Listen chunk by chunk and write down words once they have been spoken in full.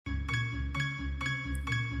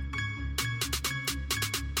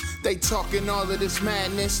They talking all of this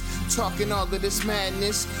madness, talking all of this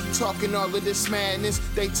madness, talking all of this madness.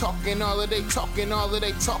 They talking all of this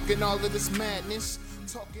madness.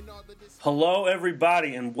 Hello,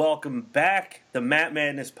 everybody, and welcome back. The Matt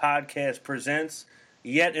Madness Podcast presents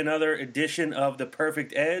yet another edition of The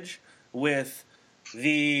Perfect Edge with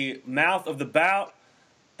the mouth of the bout,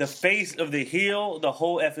 the face of the heel, the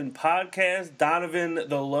whole effing podcast, Donovan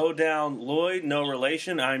the Lowdown Lloyd, no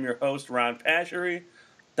relation. I'm your host, Ron Pashery.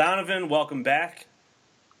 Donovan, welcome back.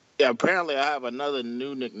 Yeah, apparently I have another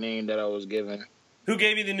new nickname that I was given. Who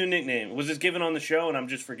gave you the new nickname? Was this given on the show and I'm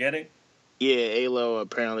just forgetting? Yeah, Alo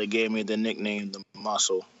apparently gave me the nickname The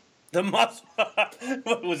Muscle. The Muscle?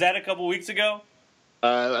 Was that a couple weeks ago?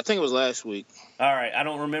 I think it was last week. All right, I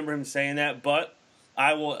don't remember him saying that, but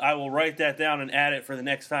I will write that down and add it for the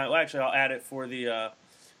next time. Well, actually, I'll add it for the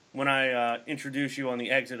when I introduce you on the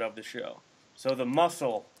exit of the show. So The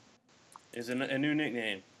Muscle is a new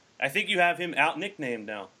nickname. I think you have him out nicknamed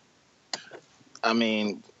now. I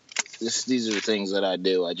mean, these are the things that I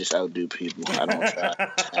do. I just outdo people. I don't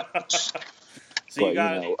try. So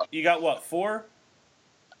you got what, 4?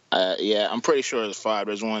 Yeah, I'm pretty sure it's 5.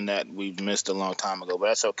 There's one that we've missed a long time ago, but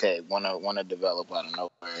that's okay. Want to develop out of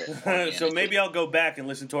nowhere. So maybe I'll go back and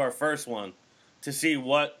listen to our first one to see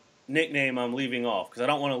what nickname I'm leaving off, because I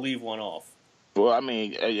don't want to leave one off. Well, I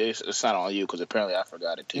mean, it's not on you, because apparently I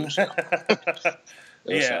forgot it too. So.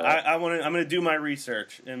 Yeah, I'm gonna do my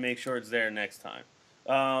research and make sure it's there next time.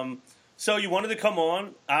 So you wanted to come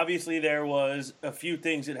on. Obviously, there was a few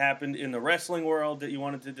things that happened in the wrestling world that you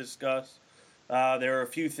wanted to discuss. There are a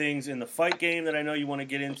few things in the fight game that I know you want to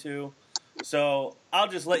get into. So I'll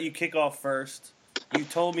just let you kick off first. You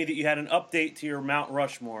told me that you had an update to your Mount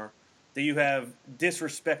Rushmore, that you have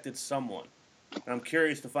disrespected someone. And I'm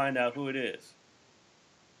curious to find out who it is.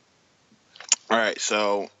 All right,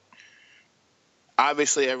 so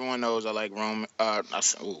obviously everyone knows I like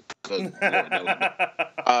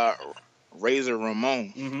Razor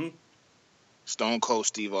Ramon, mm-hmm. Stone Cold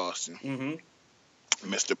Steve Austin, mm-hmm.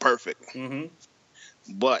 Mr. Perfect. Mm-hmm.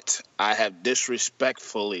 But I have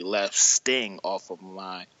disrespectfully left Sting off of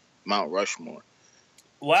my Mount Rushmore.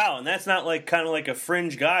 Wow, and that's not kind of like a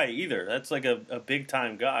fringe guy either. That's like a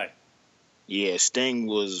big-time guy. Yeah, Sting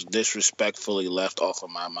was disrespectfully left off of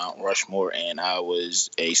my Mount Rushmore, and I was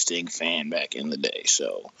a Sting fan back in the day.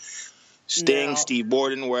 So, Sting, Steve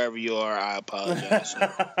Borden, wherever you are, I apologize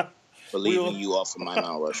for leaving you off of my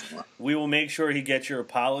Mount Rushmore. We will make sure he gets your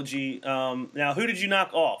apology. Now, who did you knock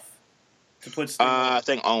off to put Sting on? I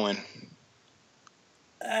think Owen.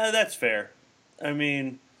 That's fair. I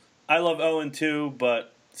mean, I love Owen too,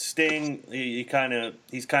 but Sting, he's kind of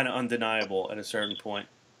undeniable at a certain point.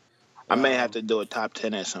 I may have to do a top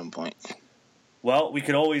 10 at some point. Well, we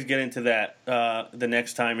could always get into that the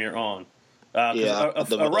next time you're on.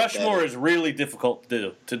 A Rushmore is really difficult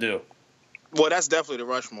to do. Well, that's definitely the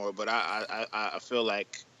Rushmore, but I feel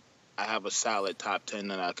like I have a solid top 10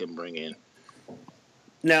 that I can bring in.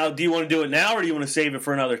 Now, do you want to do it now, or do you want to save it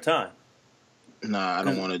for another time? Nah, I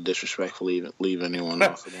don't want to disrespectfully leave anyone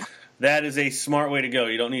off of them. That is a smart way to go.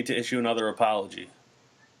 You don't need to issue another apology.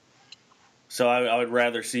 So I would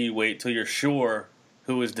rather see you wait till you're sure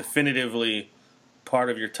who is definitively part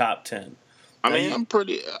of your top 10. I mean,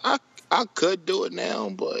 I could do it now,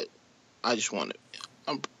 but I just want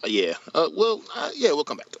to. Yeah. We'll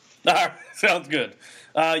come back to it. All right, sounds good.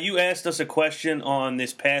 You asked us a question on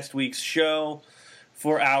this past week's show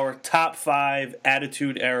for our top 5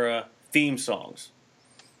 Attitude Era theme songs.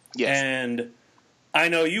 Yes. And I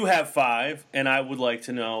know you have 5, and I would like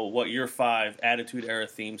to know what your 5 Attitude Era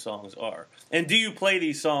theme songs are. And do you play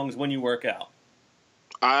these songs when you work out?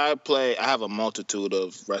 I have a multitude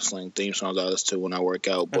of wrestling theme songs I listen to when I work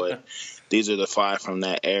out, but these are the 5 from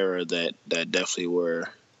that era that definitely were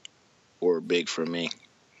big for me.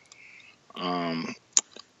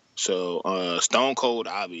 So Stone Cold,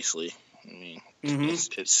 obviously. I mean,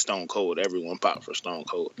 it's Stone Cold. Everyone popped for Stone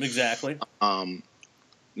Cold. Exactly.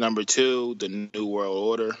 Number 2, the New World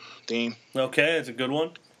Order theme. Okay, it's a good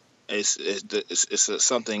one. It's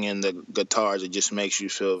something in the guitars that just makes you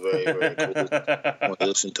feel very, very cool when you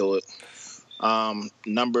listen to it.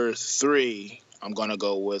 Number 3, I'm gonna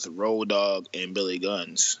go with Road Dogg and Billy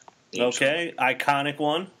Gunn's. Okay, iconic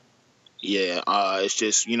one. Yeah, it's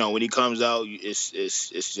just when he comes out,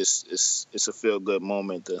 it's a feel good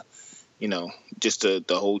moment. Just the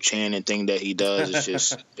whole chanting thing that he does. It's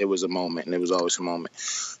just it was a moment, and it was always a moment.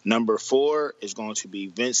 Number 4 is going to be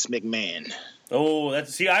Vince McMahon. Oh,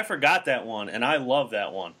 I forgot that one, and I love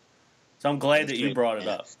that one. So I'm glad that you brought it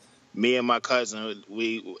up. Me and my cousin,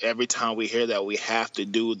 every time we hear that, we have to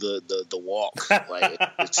do the walk. Like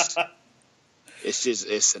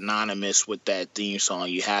it's synonymous with that theme song.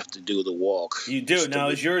 You have to do the walk. You do. Now,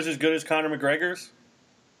 is yours as good as Conor McGregor's?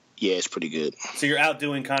 Yeah, it's pretty good. So you're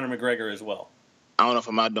outdoing Conor McGregor as well? I don't know if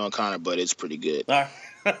I'm outdoing Conor, but it's pretty good. And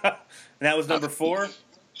that was number 4?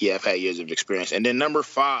 Yeah, I've had years of experience. And then number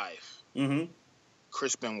 5,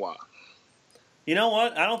 Chris Benoit. You know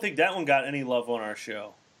what? I don't think that one got any love on our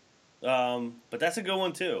show. But that's a good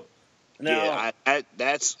one, too. Now, yeah,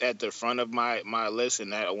 that's at the front of my list,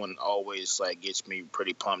 and that one always like gets me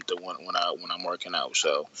pretty pumped when I'm working out.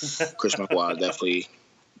 So Chris Benoit definitely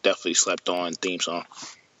slept on theme song.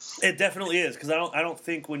 It definitely is, because I don't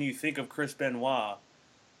think when you think of Chris Benoit,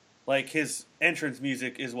 like his entrance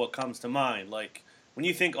music is what comes to mind. Like when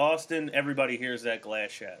you think Austin, everybody hears that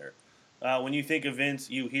Glass Shatter. When you think of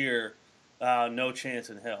Vince, you hear No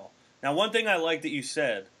Chance in Hell. Now, one thing I like that you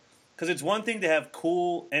said, because it's one thing to have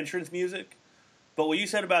cool entrance music, but what you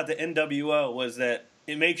said about the NWO was that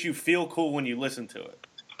it makes you feel cool when you listen to it.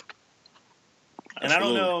 And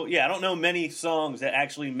Absolutely. I don't know many songs that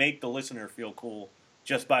actually make the listener feel cool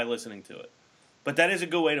just by listening to it. But that is a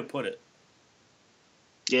good way to put it.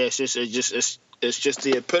 Yeah, it's just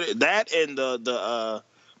the that and the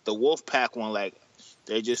Wolfpack one. Like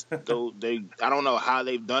they I don't know how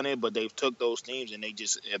they've done it, but they've took those themes and they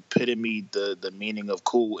just epitome the meaning of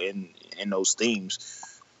cool in those themes.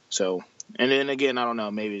 So, and then again, I don't know,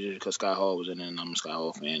 maybe just because Scott Hall was in it and I'm a Scott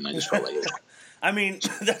Hall fan, I just felt like it was. I mean,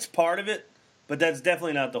 that's part of it, but that's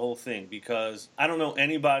definitely not the whole thing, because I don't know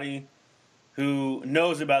anybody who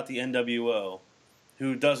knows about the NWO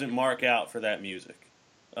who doesn't mark out for that music.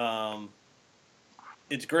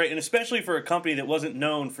 It's great, and especially for a company that wasn't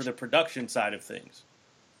known for the production side of things,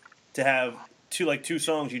 to have two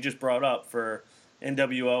songs you just brought up for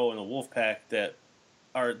NWO and the Wolfpack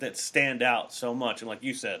that stand out so much. And like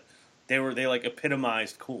you said, they like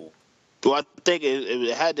epitomized cool. Well, I think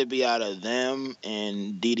it had to be out of them,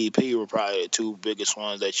 and DDP were probably the two biggest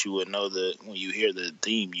ones that you would know that when you hear the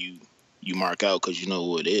theme, you mark out because you know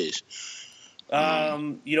who it is.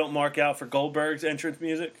 You don't mark out for Goldberg's entrance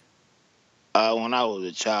music? When I was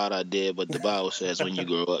a child, I did, but the Bible says when you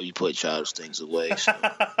grow up, you put childish things away. So,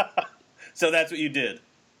 so that's what you did?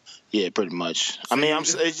 Yeah, pretty much. I mean,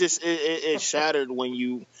 it's just it shattered when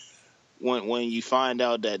you find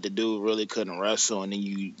out that the dude really couldn't wrestle, and then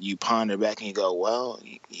you ponder back and you go, well,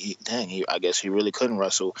 I guess he really couldn't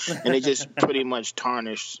wrestle, and it just pretty much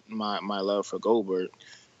tarnished my love for Goldberg.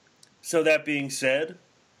 So that being said,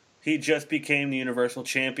 he just became the Universal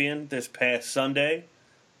Champion this past Sunday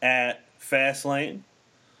at Fastlane.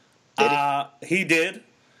 He did.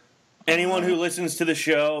 Anyone who listens to the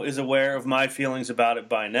show is aware of my feelings about it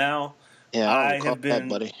by now. Yeah, I have been,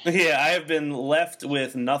 buddy. Yeah, I have been left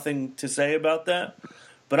with nothing to say about that.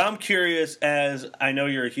 But I'm curious, as I know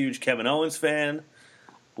you're a huge Kevin Owens fan.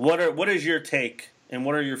 What is your take and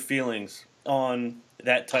what are your feelings on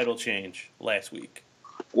that title change last week?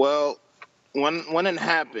 Well, when it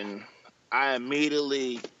happened, I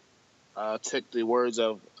immediately took the words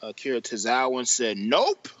of Akira Tozawa and said,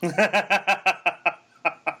 "Nope, I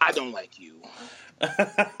don't like you."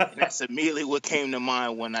 And that's immediately what came to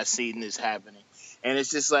mind when I seen this happening. And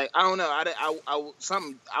it's just like, I don't know.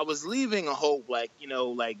 I was leaving a hope, like,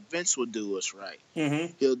 like Vince will do what's right.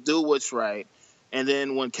 Mm-hmm. He'll do what's right. And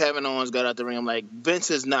then when Kevin Owens got out the ring, I'm like,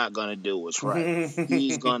 Vince is not gonna do what's right.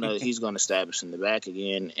 He's gonna stab us in the back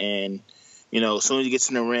again. And as soon as he gets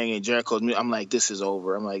in the ring and Jericho's, I'm like, this is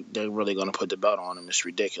over. I'm like, they're really gonna put the belt on him. It's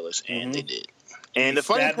ridiculous, and they did. And the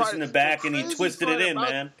funny part, in the back, and he twisted it in,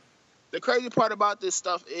 man. The crazy part about this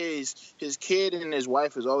stuff is his kid and his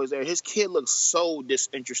wife is always there. His kid looks so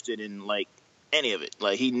disinterested in, like, any of it.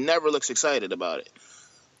 Like, he never looks excited about it.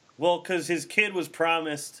 Well, because his kid was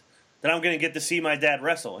promised that I'm going to get to see my dad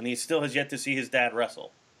wrestle, and he still has yet to see his dad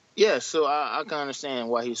wrestle. Yeah, so I can understand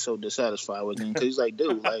why he's so dissatisfied with him. Because he's like,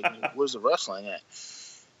 dude, like, where's the wrestling at?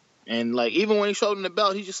 And, like, even when he showed him the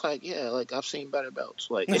belt, he's just like, yeah, like, I've seen better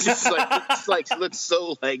belts. Like, it's just like, he looks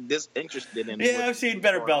so, like, disinterested in it. Yeah, I've seen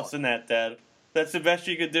better belts than that, Dad. That's the best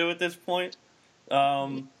you could do at this point.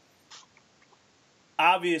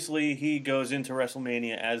 Obviously, he goes into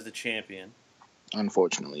WrestleMania as the champion.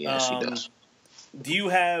 Unfortunately, yes, he does. Do you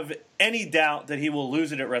have any doubt that he will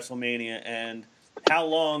lose it at WrestleMania? And how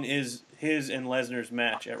long is his and Lesnar's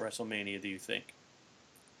match at WrestleMania, do you think?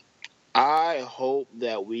 I hope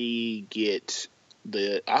that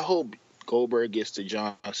I hope Goldberg gets the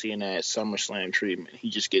John Cena at SummerSlam treatment. He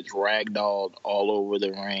just gets ragdolled all over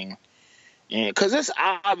the ring. And because it's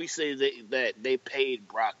obviously that they paid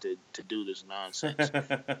Brock to do this nonsense.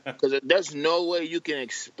 Because there's no way you can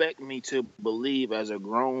expect me to believe as a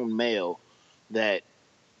grown male that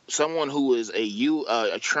someone who is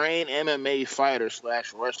a trained MMA fighter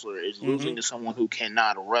 / wrestler is losing to someone who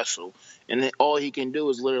cannot wrestle, and then all he can do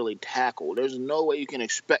is literally tackle. There's no way you can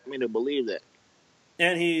expect me to believe that.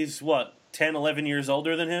 And he's, what, 10, 11 years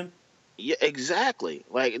older than him? Yeah, exactly.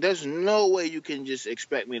 Like, there's no way you can just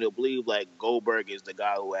expect me to believe, like, Goldberg is the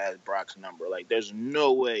guy who has Brock's number. Like, there's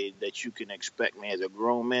no way that you can expect me as a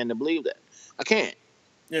grown man to believe that. I can't.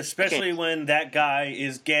 Especially when that guy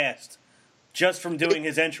is gassed just from doing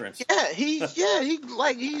his entrance. Yeah, he's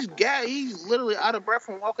literally out of breath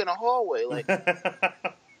from walking the hallway. Like,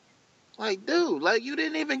 like, dude, like, you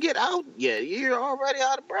didn't even get out yet. You're already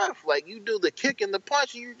out of breath. Like, you do the kick and the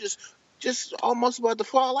punch, and you're just almost about to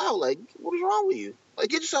fall out. Like, what is wrong with you? Like,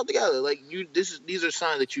 get yourself together. Like, these are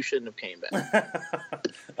signs that you shouldn't have came back.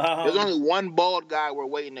 There's only one bald guy we're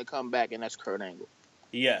waiting to come back, and that's Kurt Angle.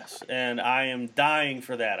 Yes, and I am dying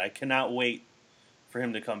for that. I cannot wait for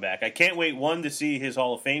him to come back. I can't wait, one, to see his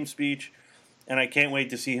Hall of Fame speech, and I can't wait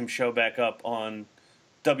to see him show back up on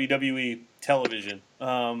WWE television.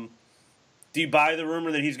 Do you buy the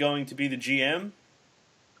rumor that he's going to be the GM?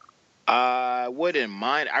 I wouldn't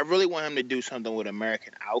mind. I really want him to do something with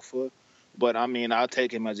American Alpha, but I mean, I'll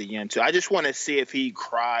take him as a yen too. I just want to see if he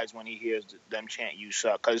cries when he hears them chant "You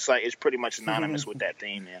suck," because it's pretty much synonymous with that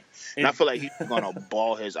theme, man. And I feel like he's gonna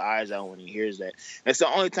bawl his eyes out when he hears that. It's the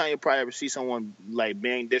only time you'll probably ever see someone like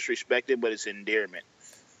being disrespected, but it's endearment.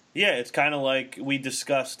 Yeah, it's kind of like we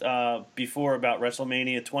discussed before about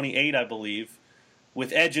WrestleMania 28, I believe,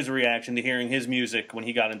 with Edge's reaction to hearing his music when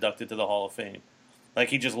he got inducted to the Hall of Fame. Like,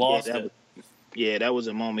 he just lost it. Yeah, that was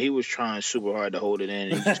a moment. He was trying super hard to hold it in,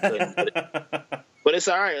 and he just couldn't. But it's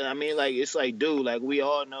all right. I mean, like, it's like, dude, like, we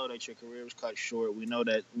all know that your career was cut short. We know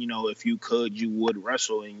that, if you could, you would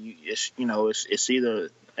wrestle, and it's either,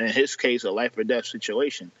 in his case, a life or death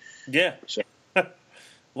situation. Yeah. So.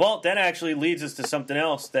 Well, that actually leads us to something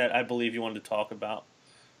else that I believe you wanted to talk about,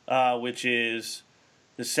 which is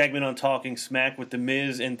the segment on Talking Smack with The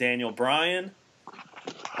Miz and Daniel Bryan,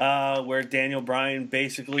 where Daniel Bryan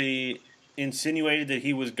basically insinuated that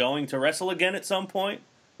he was going to wrestle again at some point.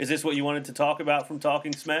 Is this what you wanted to talk about from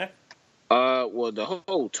Talking Smack? Well, the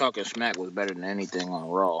whole Talking Smack was better than anything on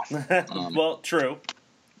Raw. Well, true.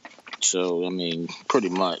 So, I mean, pretty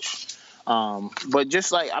much. But just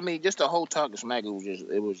the whole Talking Smack,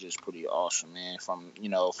 it was just pretty awesome, man. From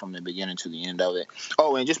the beginning to the end of it.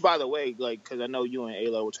 Oh, and just by the way, like, because I know you and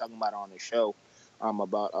Ayla were talking about it on the show,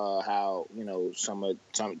 about how some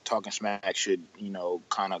Talking Smack should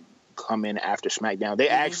kind of come in after SmackDown. They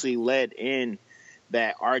actually led in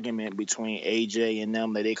that argument between AJ and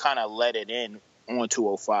them. That they kind of let it in on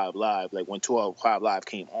 205 Live. Like, when 205 Live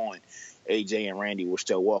came on, AJ and Randy were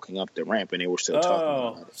still walking up the ramp, and they were still talking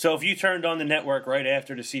about it. So if you turned on the network right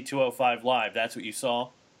after to see 205 Live, that's what you saw?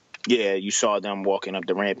 Yeah, you saw them walking up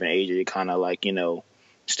the ramp, and AJ kind of like,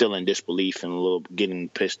 still in disbelief and a little getting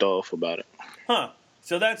pissed off about it. Huh.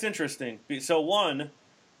 So that's interesting. So one,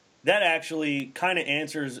 that actually kind of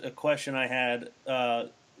answers a question I had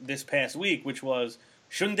this past week, which was,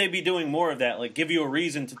 shouldn't they be doing more of that? Like, give you a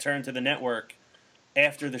reason to turn to the network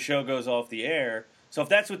after the show goes off the air. So if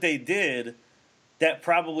that's what they did, that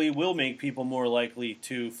probably will make people more likely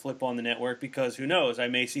to flip on the network, because who knows, I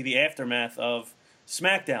may see the aftermath of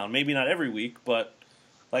SmackDown. Maybe not every week, but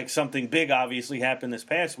like something big obviously happened this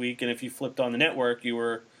past week, and if you flipped on the network, you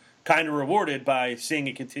were kind of rewarded by seeing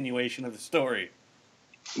a continuation of the story.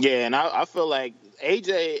 Yeah, and I feel like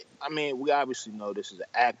AJ, I mean, we obviously know this is an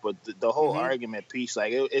act, but the whole argument piece,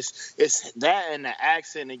 like, it's that and the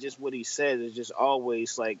accent and just what he says is just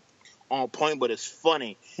always, like, on point, but it's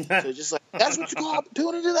funny. So it's just like, that's what you call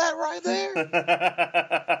opportunity to that right there?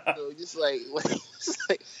 So just like,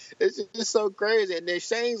 it's just so crazy. And then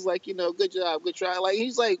Shane's like, good job, good try. Like,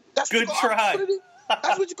 he's like, that's good try.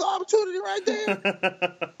 That's what you call opportunity right there.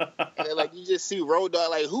 And like, you just see Road Dogg.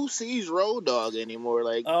 Like, who sees Road Dogg anymore?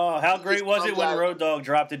 Like, oh, how great was it when Road Dogg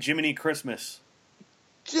dropped a Jiminy Christmas?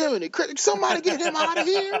 Jiminy Christmas, somebody get him out of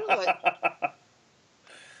here! Like,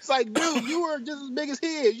 it's like, dude, you were just as big as he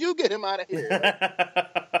is. You get him out of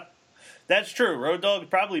here. That's true. Road Dogg's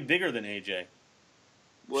probably bigger than AJ.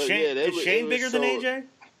 Well, Shane, is Shane bigger than AJ?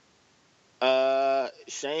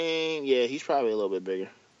 Shane, yeah, he's probably a little bit bigger.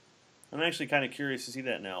 I'm actually kind of curious to see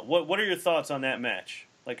that now. What are your thoughts on that match?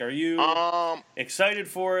 Like, are you excited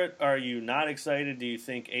for it? Are you not excited? Do you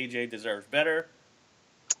think AJ deserves better?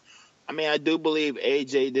 I mean, I do believe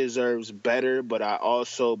AJ deserves better, but I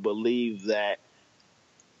also believe that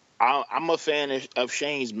I'm a fan of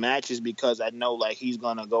Shane's matches, because I know, like, he's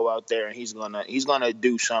gonna go out there and he's gonna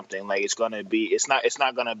do something. Like, it's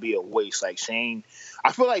not gonna be a waste. Like, Shane,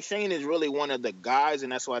 I feel like Shane is really one of the guys,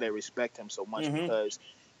 and that's why they respect him so much, because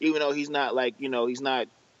even though he's not like, he's not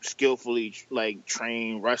skillfully like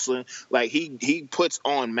trained wrestling, like he puts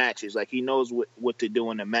on matches, like he knows what to do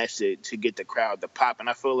in the match to get the crowd to pop. And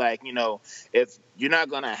I feel like, if you're not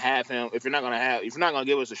gonna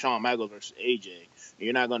give us a Shawn Michaels versus AJ,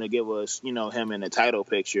 you're not gonna give us him in the title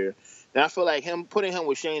picture, then I feel like putting him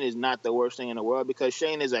with Shane is not the worst thing in the world, because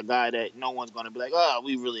Shane is a guy that no one's gonna be like, oh,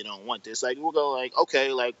 we really don't want this. Like, we'll go like,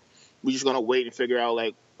 okay, like we're just gonna wait and figure out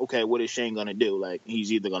like, okay, what is Shane going to do? Like,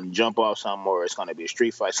 he's either going to jump off something or it's going to be a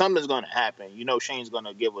street fight. Something's going to happen. Shane's going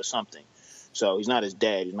to give us something. So he's not his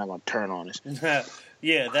dad. He's not going to turn on us.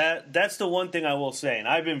 Yeah, that's the one thing I will say. And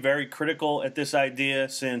I've been very critical at this idea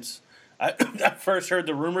since I first heard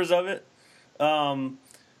the rumors of it.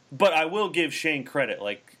 But I will give Shane credit.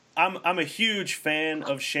 Like, I'm a huge fan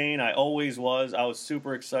of Shane. I always was. I was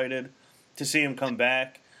super excited to see him come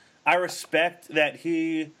back. I respect that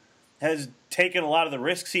he has taken a lot of the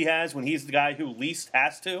risks he has when he's the guy who least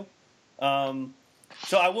has to.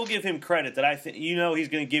 So I will give him credit that I think he's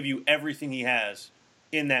going to give you everything he has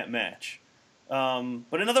in that match.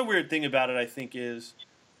 But another weird thing about it, I think, is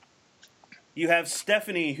you have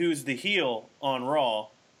Stephanie, who's the heel on Raw,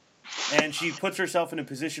 and she puts herself in a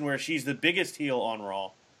position where she's the biggest heel on Raw.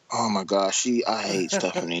 Oh my gosh, I hate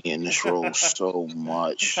Stephanie in this role so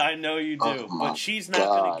much. I know you do, but she's not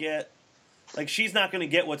going to get. Like, she's not going to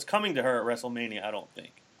get what's coming to her at WrestleMania, I don't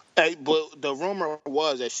think. Hey, but the rumor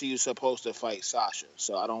was that she was supposed to fight Sasha.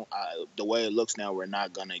 So the way it looks now, we're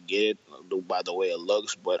not going to get it by the way it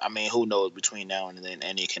looks. But, I mean, who knows, between now and then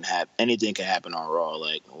anything can happen on Raw.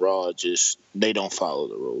 Like, Raw they don't follow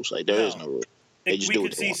the rules. Like, there is no rule. We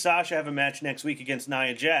could see Sasha have a match next week against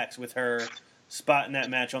Nia Jax with her spotting that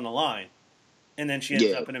match on the line. And then she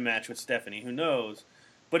ends up in a match with Stephanie. Who knows?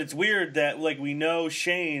 But it's weird that, like, we know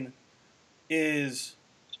Shane is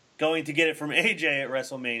going to get it from AJ at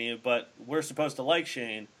WrestleMania, but we're supposed to like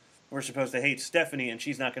Shane. We're supposed to hate Stephanie, and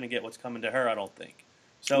she's not going to get what's coming to her, I don't think.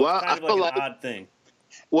 So it's kind of like an odd thing.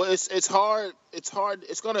 Well, it's hard. It's hard.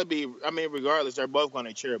 It's going to be, I mean, regardless, they're both going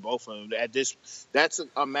to cheer both of them. That's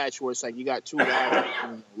a match where it's like you got two guys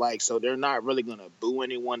so they're not really going to boo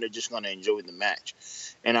anyone. They're just going to enjoy the match.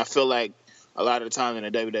 And I feel like a lot of the time in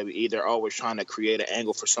the WWE, they're always trying to create an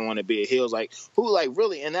angle for someone to be a heel. Like,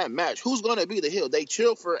 really in that match, who's going to be the heel? They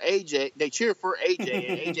cheer for AJ.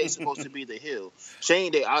 And AJ's supposed to be the heel.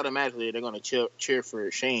 Shane, they're going to cheer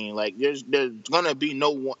for Shane. Like, there's going to be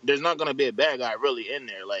there's not going to be a bad guy really in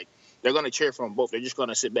there. Like, they're going to cheer for them both. They're just going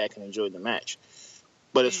to sit back and enjoy the match.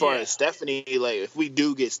 But as far as Stephanie, like, if we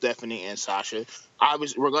do get Stephanie and Sasha,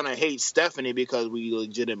 we're going to hate Stephanie because we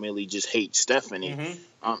legitimately just hate Stephanie.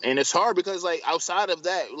 Mm-hmm. And it's hard because, like, outside of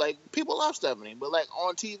that, like, people love Stephanie. But, like,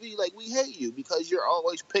 on TV, like, we hate you because you're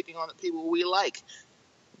always picking on the people we like,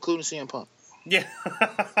 including CM Punk. Yeah.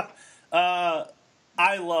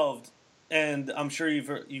 I loved, and I'm sure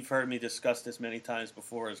you've heard me discuss this many times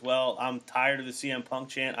before as well, I'm tired of the CM Punk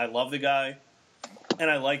chant. I love the guy. And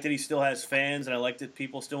I like that he still has fans, and I like that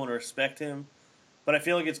people still want to respect him. But I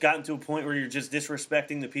feel like it's gotten to a point where you're just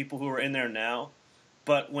disrespecting the people who are in there now.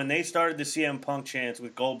 But when they started the CM Punk chants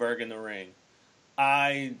with Goldberg in the ring,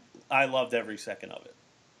 I loved every second of it.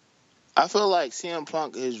 I feel like CM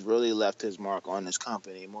Punk has really left his mark on this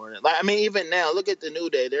company more than, like, I mean, even now, look at the New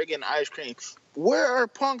Day. They're getting ice cream. Where are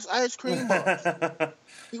Punk's ice cream bars?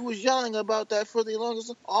 He was yelling about that for the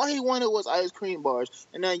longest. All he wanted was ice cream bars,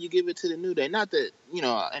 and now you give it to the New Day. Not that,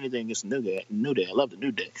 anything against the New Day. I love the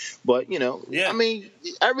New Day. But, I mean,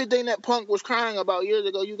 everything that Punk was crying about years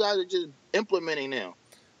ago, you guys are just implementing now.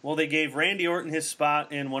 Well, they gave Randy Orton his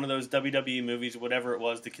spot in one of those WWE movies, whatever it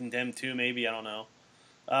was, The Condemned 2 maybe, I don't know.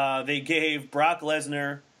 They gave Brock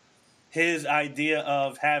Lesnar his idea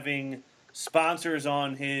of having sponsors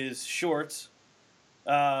on his shorts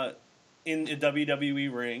in the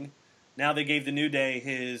WWE ring. Now they gave the New Day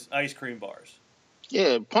his ice cream bars.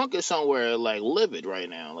 Yeah, Punk is somewhere, like, livid right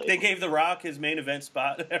now. Like, they gave The Rock his main event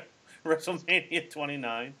spot at WrestleMania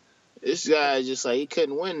 29. This guy just, like, he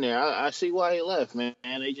couldn't win there. I see why he left, man.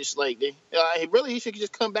 They just, like, he should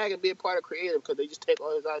just come back and be a part of creative because they just take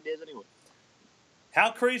all his ideas anyway.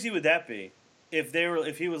 How crazy would that be if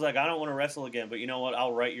he was like, I don't want to wrestle again, but you know what?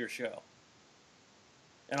 I'll write your show.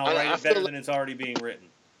 And I'll write it better than it's already being written.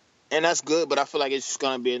 And that's good, but I feel like it's just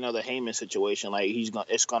going to be another Heyman situation. Like,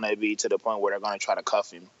 it's going to be to the point where they're going to try to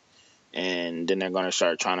cuff him. And then they're going to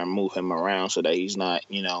start trying to move him around so that he's not,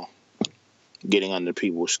 getting under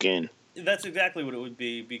people's skin. That's exactly what it would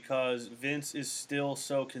be, because Vince is still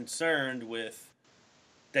so concerned with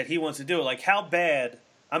that he wants to do it. Like, how bad...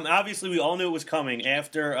 obviously, we all knew it was coming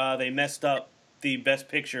after they messed up the Best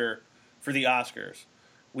Picture for the Oscars.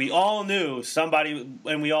 We all knew somebody,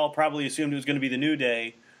 and we all probably assumed it was going to be the New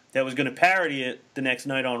Day, that was going to parody it the next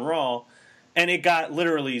night on Raw, and it got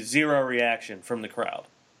literally zero reaction from the crowd.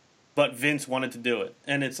 But Vince wanted to do it.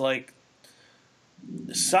 And it's like,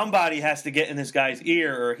 somebody has to get in this guy's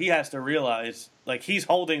ear, or he has to realize, like, he's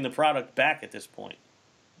holding the product back at this point.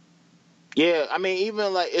 Yeah, I mean,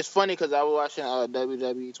 even, like, it's funny because I was watching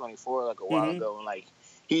WWE 24, like, a while ago, and, like,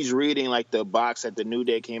 he's reading, like, the box that the New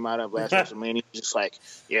Day came out of last WrestleMania. He's just like,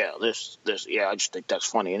 yeah, I just think that's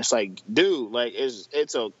funny. And it's like, dude, like, it's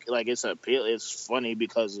funny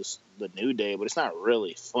because it's the New Day, but it's not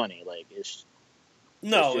really funny. Like, it's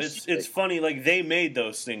funny. Like, they made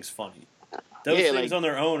those things funny. Those things on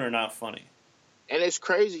their own are not funny. And it's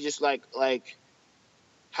crazy, just like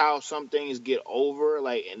how some things get over,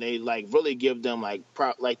 like, and they like really give them like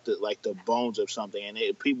the bones of something, and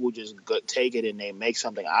people just take it and they make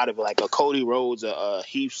something out of it. Like a Cody Rhodes, a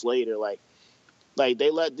Heath Slater, like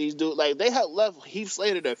they let these dudes, like they had left Heath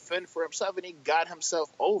Slater to fend for himself, and he got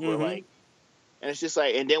himself over, like. And it's just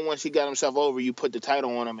like, and then once he got himself over, you put the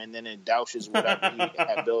title on him, and then it douches whatever he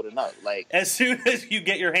had building up. Like, as soon as you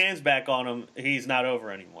get your hands back on him, he's not over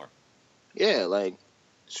anymore. Yeah, like,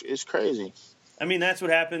 it's crazy. I mean, that's what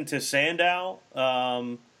happened to Sandow.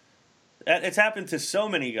 It's happened to so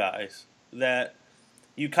many guys that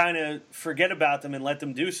you kind of forget about them and let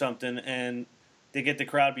them do something, and they get the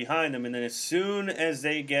crowd behind them, and then as soon as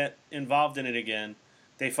they get involved in it again,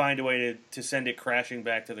 they find a way to send it crashing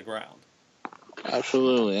back to the ground.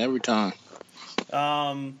 Absolutely, every time.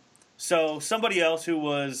 So somebody else who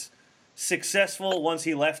was successful once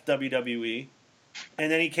he left WWE,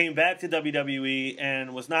 and then he came back to WWE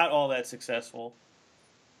and was not all that successful.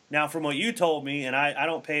 Now, from what you told me, and I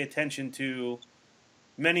don't pay attention to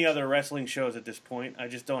many other wrestling shows at this point, I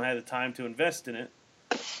just don't have the time to invest in it,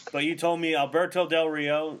 but you told me Alberto Del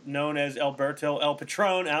Rio, known as Alberto El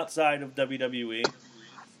Patron outside of WWE,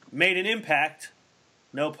 made an impact,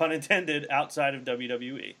 no pun intended, outside of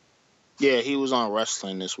WWE. Yeah, he was on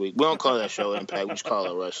wrestling this week. We don't call that show Impact. We just call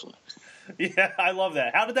it wrestling. Yeah, I love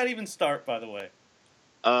that. How did that even start, by the way?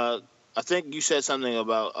 I think you said something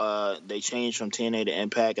about they changed from TNA to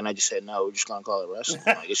Impact, and I just said, no, we're just going to call it wrestling.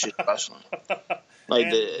 Like, it's just wrestling.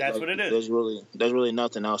 Like, that's what it is. There's really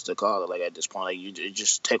nothing else to call it, like, at this point. Like, you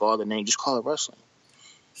just take all the names, just call it wrestling.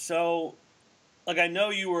 So, like, I know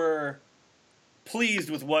you were pleased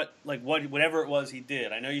with whatever it was he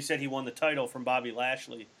did. I know you said he won the title from Bobby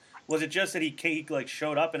Lashley. Was it just that he like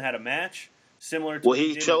showed up and had a match similar to what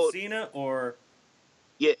he did with Cena, or?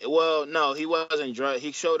 Yeah, well, no, he wasn't dressed.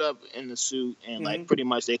 He showed up in the suit, and like pretty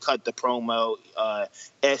much they cut the promo.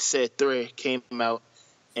 S3 came out,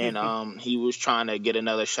 and he was trying to get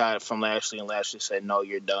another shot from Lashley, and Lashley said, "No,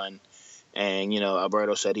 you're done." And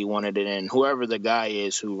Alberto said he wanted it, and whoever the guy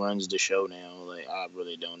is who runs the show now, like, I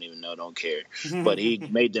really don't even know, don't care. But he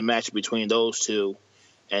made the match between those two,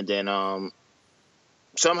 and then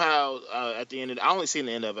somehow at the end, I only seen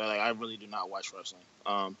the end of it. Like, I really do not watch wrestling.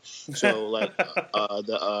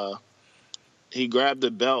 He grabbed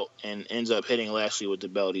the belt and ends up hitting Lashley with the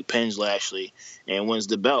belt. He pins Lashley and wins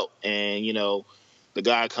the belt, and the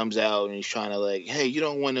guy comes out and he's trying to like, hey, you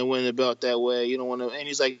don't want to win the belt that way. You don't want to. And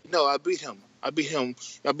he's like, no, I beat him. 1,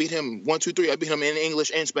 2, 3. I beat him in English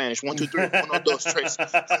and Spanish. 1, 2, 3. Uno, dos, tres.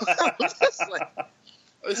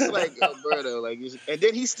 It's like Alberto, like, and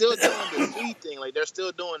then he's still doing the seed thing. Like, they're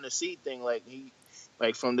still doing the seed thing. Like, he,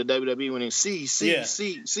 like, from the WWE when he see.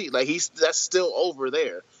 Like, that's still over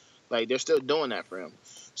there. Like, they're still doing that for him.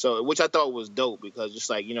 So, which I thought was dope, because just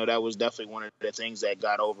like, that was definitely one of the things that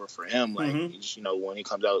got over for him. Like, when he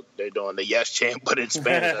comes out, they're doing the yes chant, but in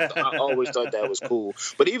Spanish. I always thought that was cool.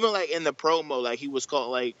 But even like in the promo, like, he was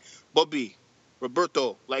called like Bobby,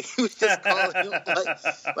 Roberto, like, he was just calling him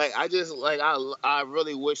like I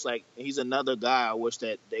really wish, like, he's another guy. I wish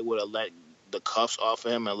that they would have let the cuffs off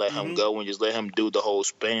of him and let him go and just let him do the whole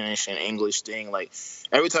Spanish and English thing. Like,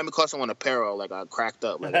 every time he called someone a perro, like, I cracked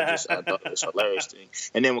up. Like, I thought it was a hilarious thing.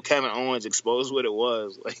 And then when Kevin Owens exposed what it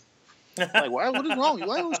was, like what is wrong?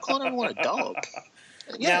 Why always calling everyone a dog?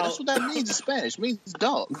 Yeah, that's what that means in Spanish. It means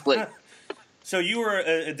dog. Like, so you were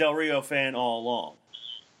a Del Rio fan all along?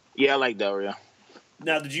 Yeah, I like Del Rio.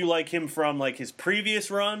 Now, did you like him from like his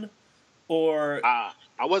previous run, or?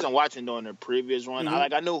 I wasn't watching during the previous run.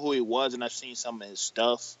 I knew who he was, and I've seen some of his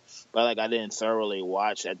stuff, but like I didn't thoroughly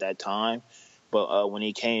watch at that time. But when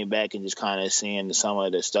he came back and just kind of seeing some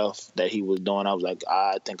of the stuff that he was doing, I was like,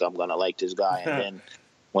 I think I'm gonna like this guy. And then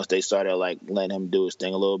once they started like letting him do his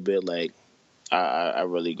thing a little bit, like I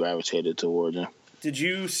really gravitated towards him. Did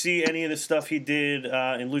you see any of the stuff he did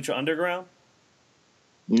in Lucha Underground?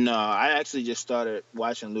 No, I actually just started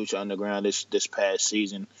watching Lucha Underground this past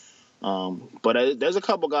season. But there's a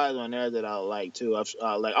couple guys on there that I like too.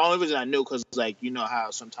 Like only reason I knew because like you know how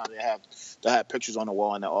sometimes they have pictures on the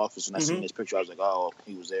wall in the office, and I seen this picture, I was like, oh,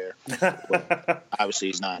 he was there. But obviously,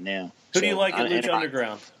 he's not now. Who do you like in Lucha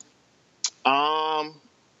Underground? I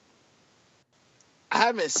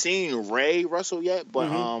haven't seen Ray wrestle yet,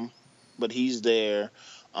 but he's there.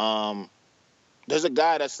 There's a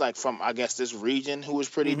guy that's like from I guess this region who was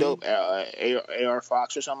pretty dope, AR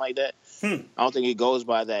Fox or something like that. I don't think he goes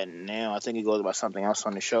by that now. I think he goes by something else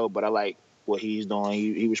on the show, but I like what he's doing.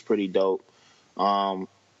 He was pretty dope.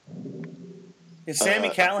 Is Sami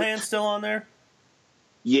Callihan still on there?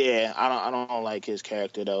 Yeah, I don't like his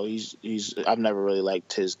character though. I've never really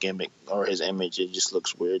liked his gimmick or his image. It just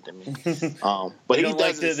looks weird to me. But he does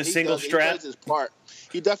like the single strap. He plays his part.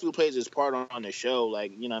 He definitely plays his part on the show.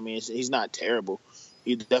 Like you know, what I mean, he's not terrible.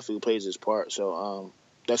 He definitely plays his part. So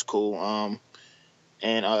that's cool.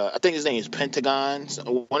 And I think his name is Pentagon.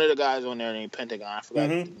 So one of the guys on there named Pentagon. I forgot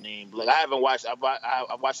the name. Like I haven't watched.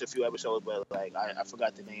 I watched a few episodes, but like I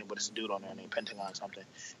forgot the name. But it's a dude on there named Pentagon something.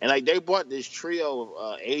 And like they brought this trio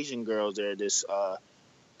of Asian girls there this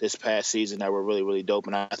past season that were really really dope.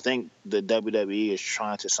 And I think the WWE is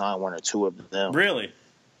trying to sign one or two of them. Really?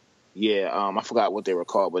 Yeah. I forgot what they were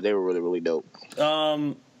called, but they were really really dope.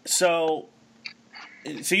 So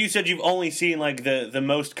you said you've only seen like the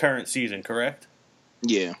most current season, correct?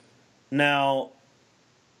 Yeah. Now,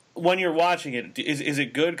 when you're watching it, is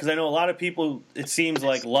it good? Because I know a lot of people, it seems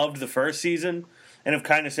like, loved the first season and have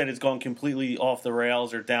kind of said it's gone completely off the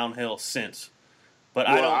rails or downhill since. But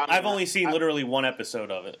I've only seen literally one episode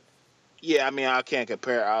of it. Yeah, I mean, I can't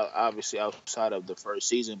compare, obviously, outside of the first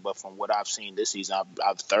season, but from what I've seen this season,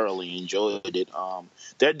 I've thoroughly enjoyed it.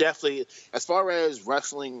 They're definitely, as far as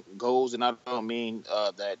wrestling goes, and I don't mean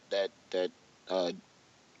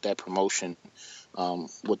that promotion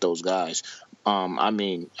with those guys. I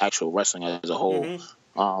mean actual wrestling as a whole.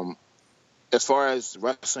 As far as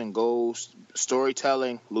wrestling goes,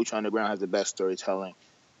 storytelling, Lucha Underground has the best storytelling.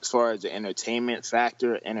 As far as the entertainment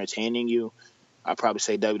factor, entertaining you, I'd probably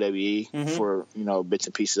say WWE for bits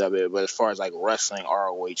and pieces of it. But as far as like wrestling,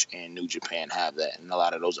 ROH and New Japan have that, and a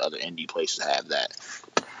lot of those other indie places have that.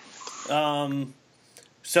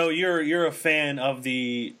 So you're a fan of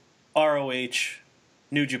the ROH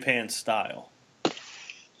New Japan style.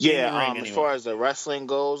 Yeah, as far as the wrestling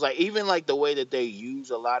goes, like even like the way that they use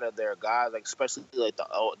a lot of their guys, like especially like the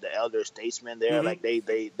elder statesmen there, like they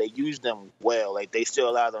use them well. Like they still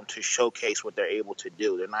allow them to showcase what they're able to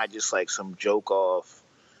do. They're not just like some joke off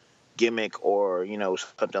gimmick or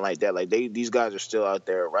something like that. Like these guys are still out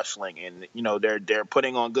there wrestling, and they're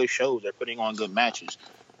putting on good shows. They're putting on good matches.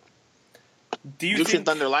 Do you think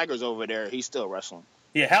Thunder Liger's over there? He's still wrestling.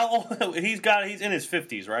 Yeah, how old he's in his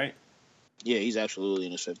 50s, right? Yeah, he's absolutely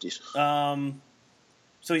in his 50s.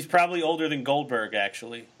 So he's probably older than Goldberg,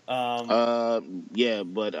 actually. Yeah,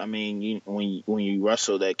 but I mean, when you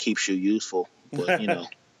wrestle, that keeps you youthful. But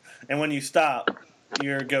and when you stop,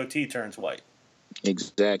 your goatee turns white.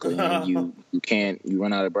 Exactly. You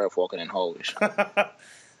run out of breath walking in hallways.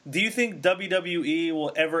 Do you think WWE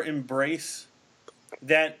will ever embrace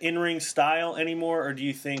that in-ring style anymore, or do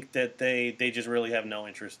you think that they just really have no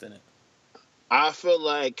interest in it? I feel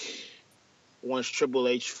like once Triple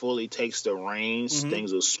H fully takes the reins,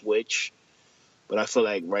 things will switch. But I feel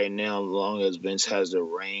like right now, as long as Vince has the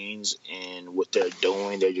reins and what they're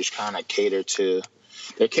doing, they're just kind of catering to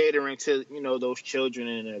those children,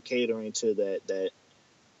 and they're catering to that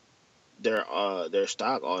their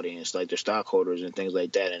stock audience, like their stockholders and things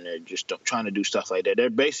like that, and they're just trying to do stuff like that.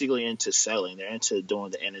 They're basically into selling. They're into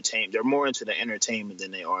doing the entertainment. They're more into the entertainment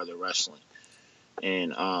than they are the wrestling.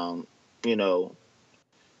 And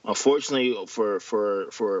unfortunately for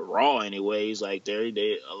Raw, anyways, like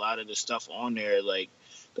they a lot of the stuff on there, like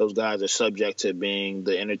those guys are subject to being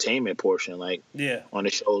the entertainment portion, like on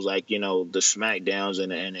the shows, like the SmackDowns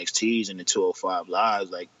and the NXTs and the 205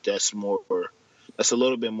 Lives, like that's a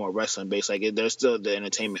little bit more wrestling based. Like there's still the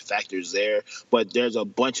entertainment factors there, but there's a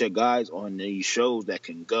bunch of guys on these shows that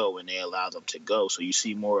can go, and they allow them to go. So you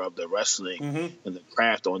see more of the wrestling and the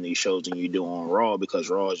craft on these shows than you do on Raw, because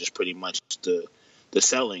Raw is just pretty much the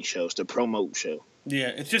selling shows, the promote show. Yeah,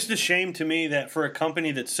 it's just a shame to me that for a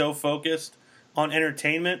company that's so focused on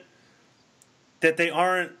entertainment, that they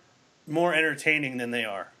aren't more entertaining than they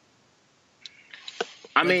are.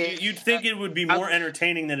 I mean, you'd think it would be more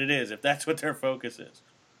entertaining than it is if that's what their focus is.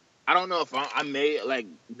 I don't know if I may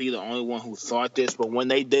be the only one who thought this, but when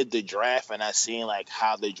they did the draft and I seen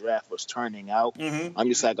how the draft was turning out, I'm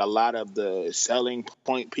just like, a lot of the selling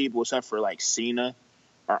point people, except for Cena,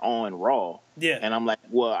 are on Raw. Yeah. And I'm like,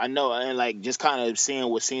 well, I know, and like just kind of seeing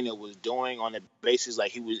what Cena was doing on the basis,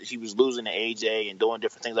 like he was losing to AJ and doing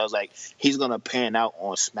different things. I was like, he's gonna pan out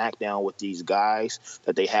on SmackDown with these guys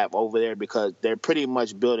that they have over there, because they're pretty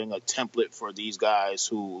much building a template for these guys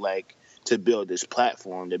who like to build this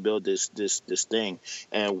platform, to build this thing,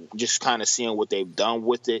 and just kind of seeing what they've done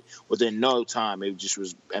with it. Within no time, it just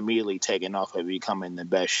was immediately taking off and becoming the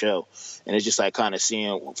best show. And it's just like kind of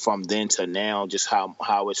seeing from then to now, just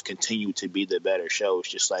how it's continued to be the better show. It's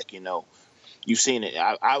just like, you've seen it.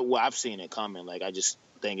 I've seen it coming. Like, I just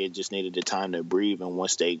think it just needed the time to breathe, and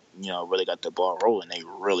once they really got the ball rolling, they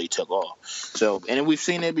really took off. So, and we've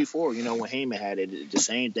seen it before, when Heyman had it, the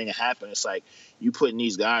same thing happened. It's like you putting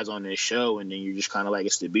these guys on this show, and then you're just kind of like,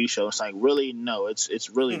 it's the B show. It's like, really, no,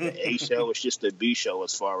 it's really the A show. It's just the B show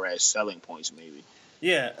as far as selling points, maybe.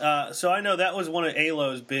 Yeah. So I know that was one of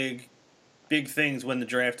Alo's big things when the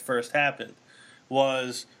draft first happened,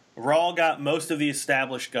 was Raw got most of the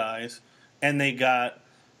established guys, and they got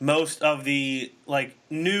most of the like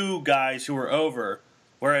new guys who were over,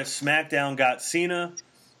 whereas SmackDown got Cena,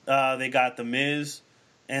 they got The Miz,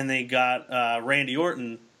 and they got Randy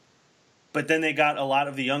Orton, but then they got a lot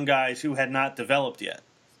of the young guys who had not developed yet.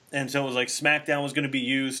 And so it was like SmackDown was going to be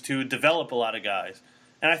used to develop a lot of guys.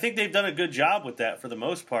 And I think they've done a good job with that for the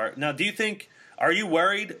most part. Now, are you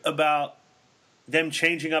worried about them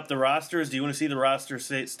changing up the rosters? Do you want to see the roster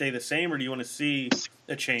stay the same, or do you want to see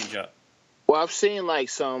a change up? Well, I've seen like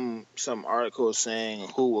some articles saying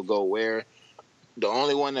who will go where. The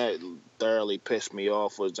only one that thoroughly pissed me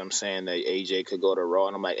off was them saying that AJ could go to Raw,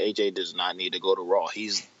 and I'm like, AJ does not need to go to Raw.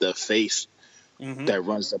 He's the face that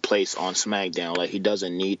runs the place on SmackDown. Like, he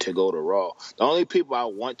doesn't need to go to Raw. The only people I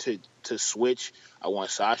want to switch, I want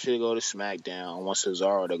Sasha to go to SmackDown, I want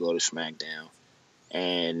Cesaro to go to SmackDown,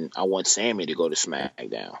 and I want Sammy to go to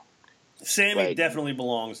SmackDown. Sammy definitely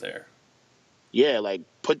belongs there. Yeah, like,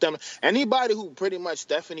 put them. Anybody who pretty much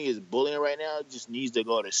Stephanie is bullying right now just needs to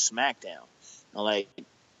go to SmackDown. And like,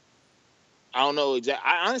 I don't know exactly.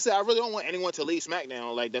 Honestly, I really don't want anyone to leave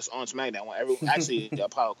SmackDown. Like, that's on SmackDown. Actually,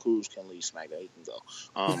 Apollo Crews can leave SmackDown. He can go.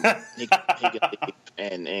 He can leave,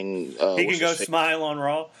 and he can go Smile on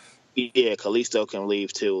Raw. Yeah, Kalisto can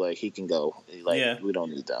leave too. Like, he can go. Like, we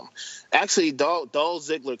don't need them. Actually, Dolph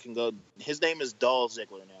Ziggler can go. His name is Dolph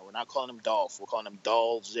Ziggler now. We're not calling him Dolph. We're calling him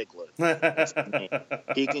Dolph Ziggler. That's his name.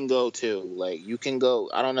 He can go too. Like, you can go.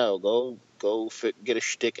 I don't know. Go get a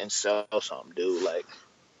shtick and sell something, dude. Like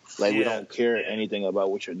we don't care anything about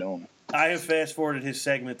what you're doing. I have fast forwarded his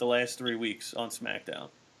segment the last 3 weeks on SmackDown.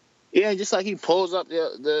 Yeah, just like he pulls up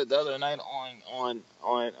the other night on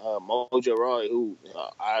Mojo Rawley, who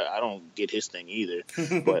I don't get his thing either.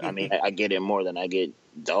 But I mean, I get it more than I get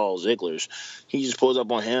Dolph Ziggler's. He just pulls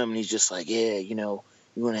up on him, and he's just like, yeah, you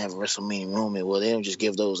want to have a WrestleMania moment. Well, they don't just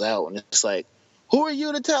give those out, and it's like, who are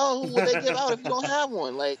you to tell what they give out if you don't have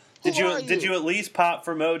one? Like, did you at least pop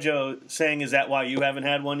for Mojo saying, is that why you haven't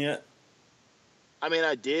had one yet? I mean,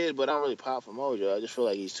 I did, but I don't really pop for Mojo. I just feel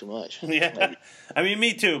like he's too much. Yeah, like, I mean,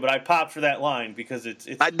 me too. But I popped for that line because it's.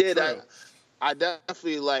 I did. True. I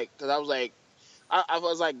definitely because I was like, I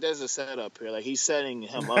was like, there's a setup here. Like, he's setting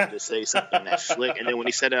him up to say something that's slick, and then when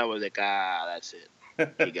he said it, I was like, that's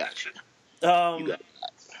it. He got you. You got it.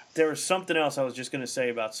 There was something else I was just going to say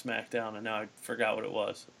about SmackDown, and now I forgot what it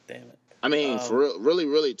was. Damn it. I mean, for real,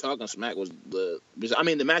 really talking smack was the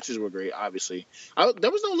matches were great, obviously.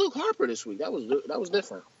 There was no Luke Harper this week. That was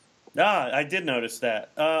different. I did notice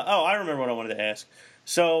that. I remember what I wanted to ask.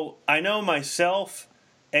 So, I know myself,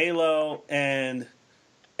 Alo, and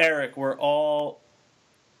Eric were all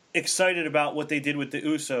excited about what they did with the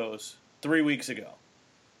Usos 3 weeks ago.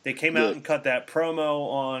 They came out and cut that promo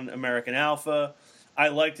on American Alpha. I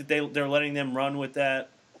liked that they're letting them run with that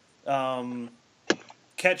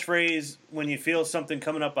catchphrase, when you feel something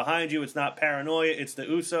coming up behind you, it's not paranoia, it's the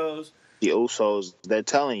Usos. The Usos, they're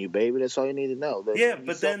telling you, baby. That's all you need to know.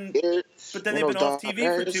 But then they've been off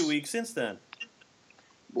TV for 2 weeks since then.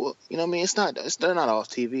 Well, you know what I mean? They're not off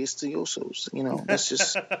TV. It's the Usos. That's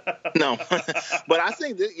just no. But I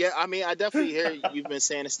think that, I mean, I definitely hear you've been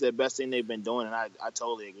saying it's the best thing they've been doing, and I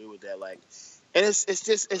totally agree with that. Like, and it's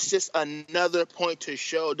just another point to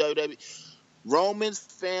show WWE. Roman's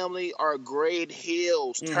family are great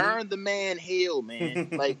heels. Turn the man heel, man.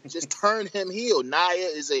 Like, just turn him heel. Nia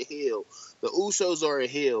is a heel. The Usos are a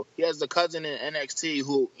heel. He has the cousin in NXT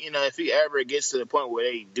who, if he ever gets to the point where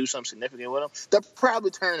they do something significant with him, they'll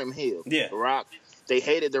probably turn him heel. Yeah. The Rock, they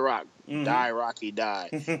hated The Rock. Die, Rocky, die.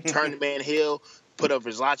 Turn the man heel. Put a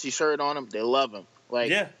Versace shirt on him. They love him.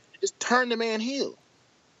 Like, just turn the man heel.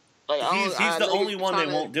 Like, he's the only one they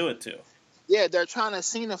won't do it to. Yeah, they're trying to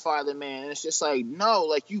scenify the man, and it's just like, no,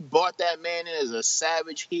 like you bought that man in as a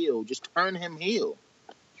savage heel. Just turn him heel.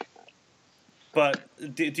 But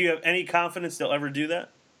do you have any confidence they'll ever do that?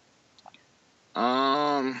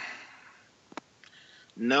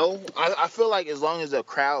 No. I feel like as long as the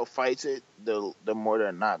crowd fights it, the more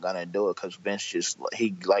they're not gonna do it, because Vince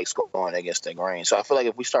he likes going against the grain. So I feel like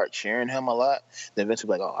if we start cheering him a lot, then Vince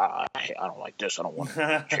will be like, oh, I don't like this. I don't want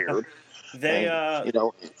to be cheered.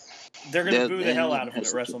 They're gonna boo the hell out of him at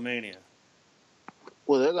WrestleMania.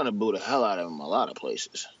 Well, they're gonna boo the hell out of him a lot of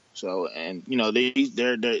places. So, and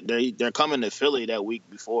they're coming to Philly that week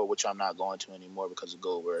before, which I'm not going to anymore because of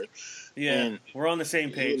Goldberg. Yeah, and we're on the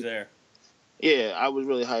same page there. Yeah, I was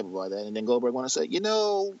really hyped about that, and then Goldberg want to say,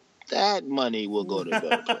 that money will go to a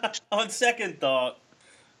better place. On second thought,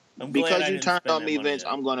 because you turned on me, Vince,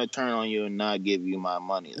 I'm going to turn on you and not give you my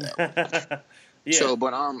money that way. Yeah. So,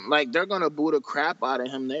 but they're gonna boo the crap out of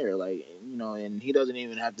him there, and he doesn't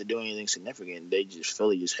even have to do anything significant.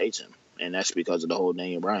 Philly just hates him, and that's because of the whole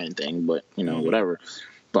Daniel Bryan thing. But whatever.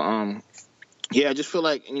 But yeah, I just feel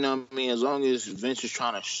like as long as Vince is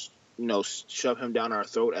trying to shove him down our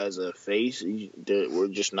throat as a face, we're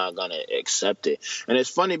just not gonna accept it. And it's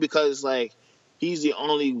funny because he's the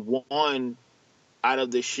only one out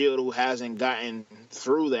of the Shield who hasn't gotten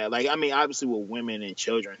through that. Obviously with women and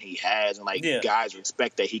children he has, and guys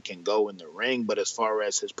respect that he can go in the ring, but as far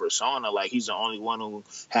as his persona, he's the only one who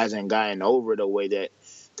hasn't gotten over the way that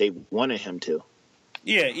they wanted him to.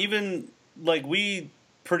 Yeah, even we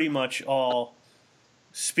pretty much all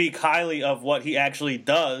speak highly of what he actually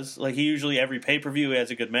does. He usually every pay-per-view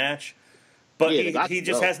has a good match, but he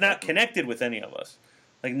just has not connected with any of us.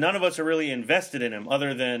 None of us are really invested in him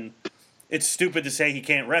other than it's stupid to say he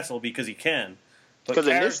can't wrestle because he can. Because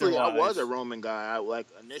initially I was a Roman guy.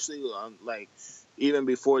 Even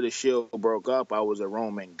before the Shield broke up, I was a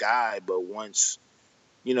Roman guy. But once,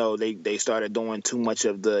 they started doing too much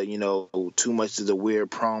of the weird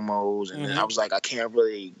promos, and I was like, I can't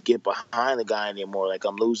really get behind the guy anymore.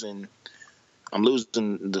 I'm losing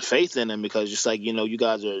the faith in him because you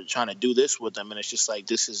guys are trying to do this with him, and it's just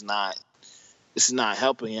this is not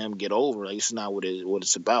helping him get over. It's not what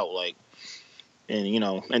it's about.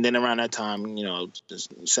 And then around that time,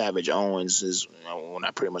 Savage Owens is when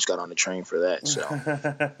I pretty much got on the train for that. So,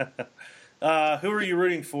 who are you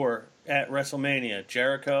rooting for at WrestleMania,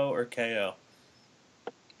 Jericho or KO?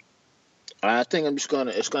 I think it's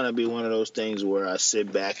gonna be one of those things where I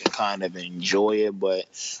sit back and kind of enjoy it. But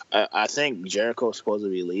I think Jericho's supposed to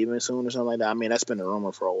be leaving soon or something like that. That's been a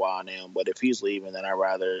rumor for a while now. But if he's leaving, then I'd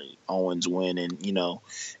rather Owens win, and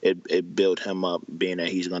it built him up, being that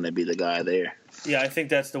he's gonna be the guy there. Yeah, I think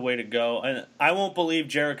that's the way to go. And I won't believe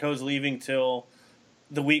Jericho's leaving till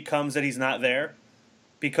the week comes that he's not there,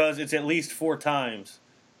 because it's at least 4 times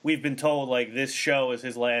we've been told this show is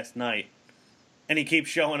his last night. And he keeps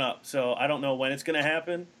showing up, so I don't know when it's going to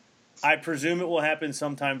happen. I presume it will happen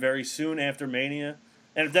sometime very soon after Mania.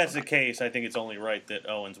 And if that's the case, I think it's only right that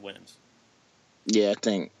Owens wins. Yeah, I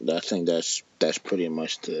think that's pretty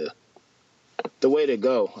much the way to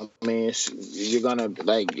go. You're gonna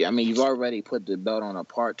you've already put the belt on a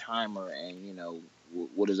part-timer, and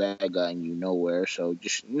what has that gotten you? Nowhere. So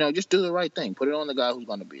just do the right thing. Put it on the guy who's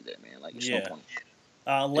gonna be there, man. It's no point.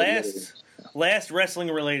 Last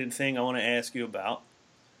wrestling-related thing I want to ask you about,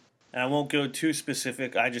 and I won't go too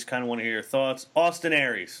specific. I just kind of want to hear your thoughts. Austin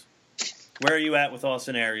Aries. Where are you at with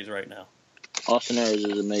Austin Aries right now? Austin Aries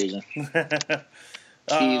is amazing. He's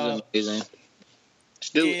amazing.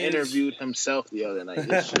 Stu interviewed himself the other night.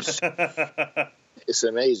 It's just, it's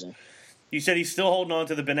amazing. You said he's still holding on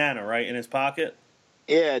to the banana, right, in his pocket?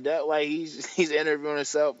 Yeah, that he's interviewing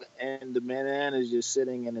himself, and the banana is just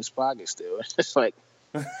sitting in his pocket still. It's just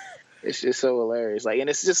it's just so hilarious. And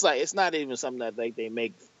it's just it's not even something that they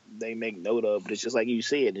make note of, but it's just you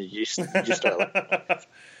see it and you just start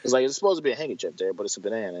it's it's supposed to be a handkerchief there, but it's a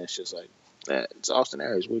banana. It's just it's Austin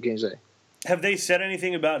Aries. What can you say? Have they said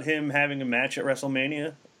anything about him having a match at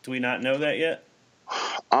WrestleMania? Do we not know that yet?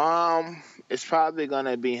 It's probably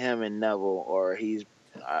gonna be him and Neville, or he's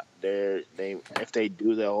if they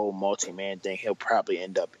do the whole multi-man thing, he'll probably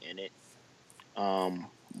end up in it.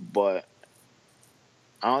 But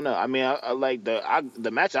I don't know. I like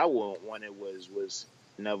the match I wanted was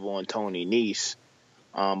Neville and Tony Nese.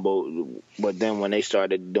 But then when they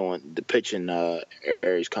started doing the pitching,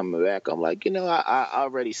 Aries coming back, I'm like, I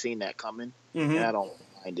already seen that coming, and I don't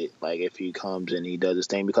mind it. If he comes and he does his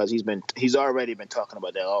thing, because he's already been talking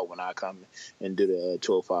about that. Oh, when I come and do the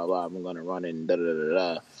 205 Live, I'm gonna run it and da da da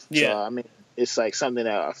da. Yeah. So it's like something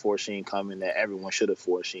that I foreseen coming, that everyone should have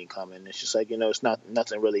foreseen coming. It's just like, it's not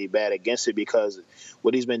nothing really bad against it, because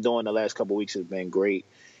what he's been doing the last couple of weeks has been great.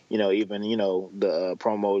 Even the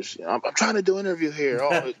promos. I'm trying to do an interview here.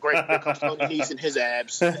 Oh, great! Here comes Tony Nese and his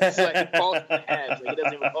abs. It's like he calls him the abs. Like, he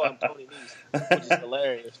doesn't even call him Tony Nese, which is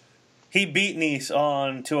hilarious. He beat Nese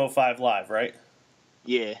on 205 Live, right?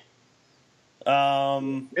 Yeah.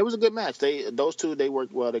 It was a good match. Those two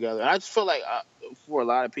worked well together. And I just feel like for a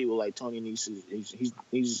lot of people, like Tony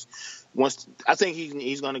Nese, I think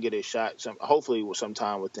he's gonna get a shot. Hopefully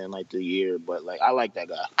sometime within like the year. But like, I like that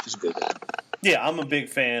guy. He's a good guy. Yeah, I'm a big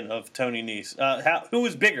fan of Tony Nese. Who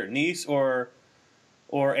was bigger, Nese or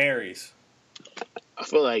Aries? I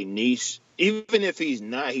feel like Nese, even if he's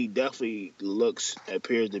not, he definitely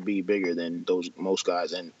appears to be bigger than most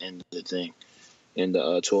guys in the thing, in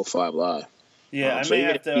the 205 Live. Yeah, I may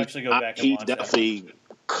have to actually go back and watch that. He's definitely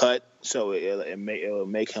cut, so it'll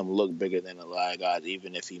make him look bigger than a lot of guys,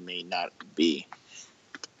 even if he may not be.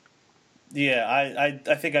 Yeah, I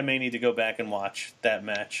think I may need to go back and watch that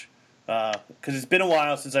match. Because it's been a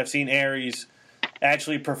while since I've seen Aries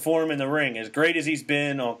actually perform in the ring. As great as he's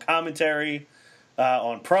been on commentary,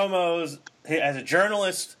 on promos, as a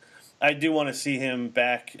journalist, I do want to see him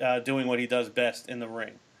back doing what he does best in the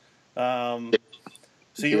ring. So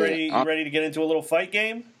you ready? You ready to get into a little fight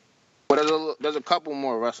game? Well, there's a couple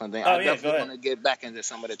more wrestling things. I definitely want to get back into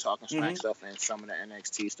some of the Talking Smack stuff and some of the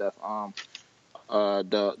NXT stuff.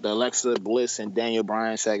 The Alexa Bliss and Daniel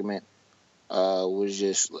Bryan segment. Was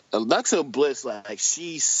just Alexa Bliss, like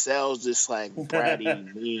she sells this like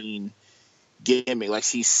bratty mean gimmick, like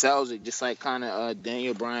she sells it just like kind of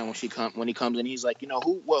Daniel Bryan when he comes in, he's like,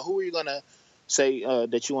 who are you gonna say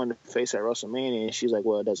that you want to face at WrestleMania? And she's like,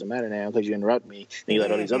 well, it doesn't matter now because you interrupt me. And he's like,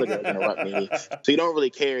 all these other guys interrupt me, so you don't really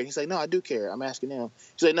care. And he's like, no, I do care. I'm asking them.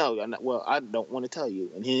 She's like, no, well, I don't want to tell you.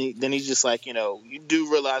 And then he's just like, you do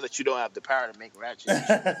realize that you don't have the power to make rat change.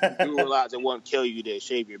 You do realize it won't kill you to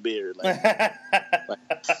shave your beard.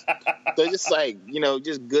 So just like,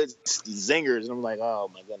 just good zingers. And I'm like, oh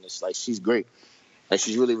my goodness, like she's great. Like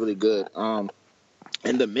she's really, really good.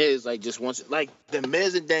 And The Miz, like, just wants like The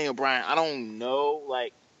Miz and Daniel Bryan. I don't know,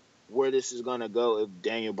 like, where this is gonna go if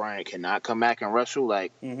Daniel Bryan cannot come back and wrestle,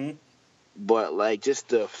 like. Mm-hmm. But like, just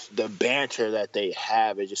the banter that they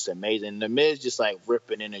have is just amazing. The Miz just like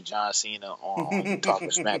ripping into John Cena on Talking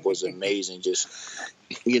Smack was amazing. Just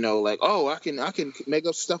like, oh, I can make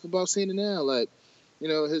up stuff about Cena now, like.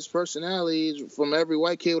 His personality is from every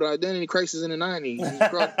white kid with identity crisis in the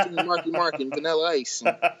 90s. Marky Mark and Vanilla Ice.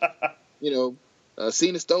 And,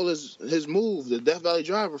 Cena stole his move, the Death Valley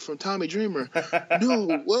Driver from Tommy Dreamer.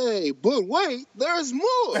 No way, but wait, there's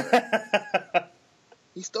more.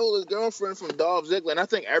 He stole his girlfriend from Dolph Ziggler, and I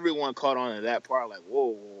think everyone caught on to that part. Like,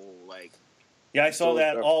 whoa, like. Yeah, I saw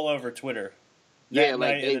that all over Twitter. That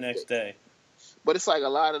night and the next day. But it's like a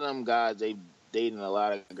lot of them guys, they've dated a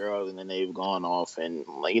lot of girls, and then they've gone off, and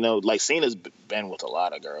like Cena's been with a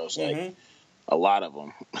lot of girls, like a lot of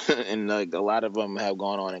them, and like a lot of them have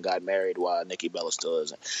gone on and got married while Nikki Bella still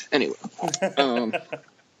isn't. Anyway,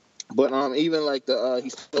 but even like he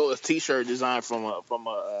stole a T-shirt design from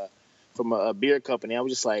a beer company. I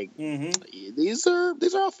was just like, these are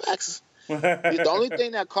all facts. The only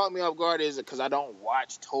thing that caught me off guard is because I don't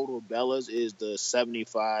watch Total Bellas is the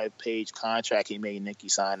 75-page contract he made Nikki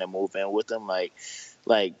sign to move in with him. Like,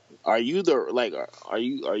 are you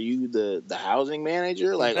the housing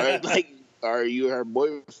manager? Are you her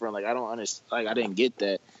boyfriend? Like, I don't understand. Like, I didn't get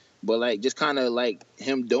that. But like, just kind of like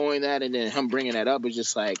him doing that and then him bringing that up is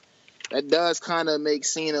just like that does kind of make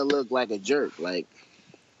Cena look like a jerk. Like,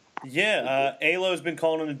 yeah, Alo's been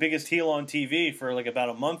calling him the biggest heel on TV for like about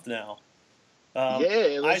a month now.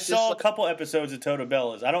 I saw a couple episodes of Total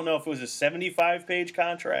Bellas. I don't know if it was a 75-page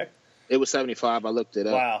contract. It was 75. I looked it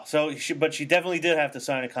up. Wow. So, but she definitely did have to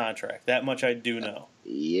sign a contract. That much I do know.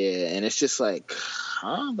 Yeah, and it's just like,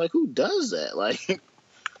 like who does that? Like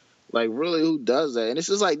really, who does that? And it's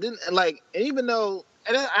just like, even though,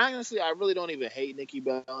 and honestly, I really don't even hate Nikki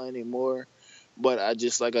Bella anymore. But I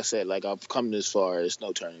just, like I said, like I've come this far. There's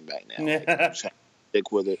no turning back now. Like, I'm just stick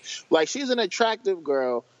with it. Like, she's an attractive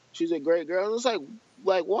girl. She's a great girl. It's like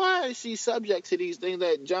why is she subject to these things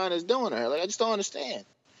that John is doing to her? Like, I just don't understand.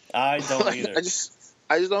 I don't either.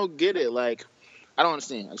 I just don't get it. Like, I don't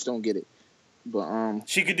understand. I just don't get it. But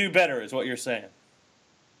she could do better, is what you're saying.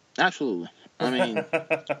 Absolutely. I mean,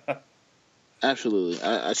 absolutely.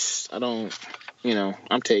 I don't.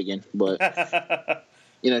 I'm taken, but.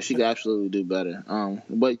 She could absolutely do better.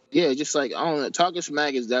 But yeah, just like, I don't know, Talking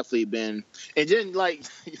Smack has definitely been, and then like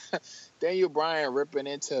Daniel Bryan ripping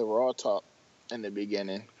into Raw Talk. in the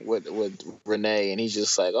beginning with Renee, and he's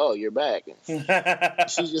just like, "Oh, you're back."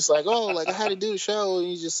 She's just like, "Oh, like I had to do the show," and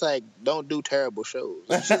he's just like, "Don't do terrible shows."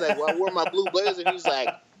 And she's like, "Well, I wore my blue blazer," and he's like,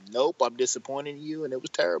 "Nope, I'm disappointing you, and it was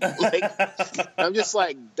terrible." Like, I'm just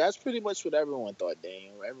like, that's pretty much what everyone thought,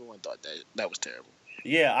 Daniel. Everyone thought that was terrible.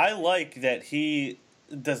 Yeah, I like that he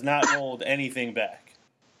does not hold anything back.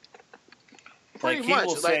 Pretty like much. He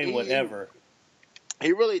will say whatever.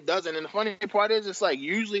 He really doesn't. And the funny part is, it's like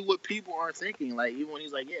usually what people are thinking. Like even when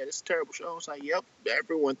he's like, "Yeah, this is a terrible show," it's like, "Yep,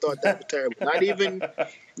 everyone thought that was terrible."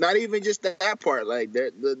 Not even just that part. Like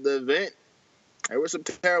the event, there were some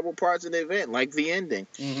terrible parts of the event, like the ending.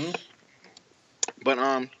 Mm-hmm. But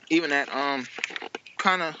even that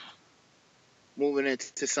kind of moving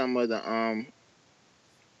into some of the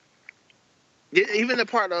even the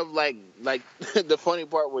part of like the funny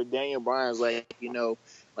part where Daniel Bryan's like,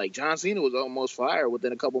 like John Cena was almost fired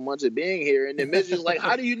within a couple months of being here, and the Miz is like,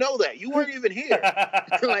 "How do you know that? You weren't even here."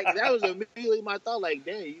 Like that was immediately my thought. Like,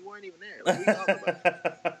 "Damn, you weren't even there." Like, what are you talking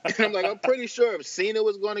about? And I'm like, I'm pretty sure if Cena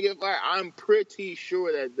was going to get fired, I'm pretty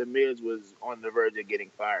sure that the Miz was on the verge of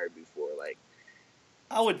getting fired before. Like,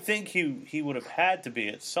 I would think he would have had to be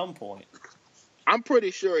at some point. I'm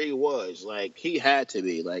pretty sure he was. Like, he had to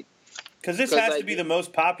be. Like, because this has to be the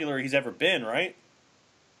most popular he's ever been, right?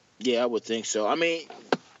 Yeah, I would think so. I mean,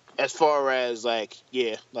 as far as because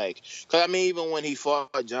I mean, even when he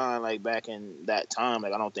fought John, like back in that time,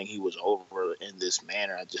 like I don't think he was over in this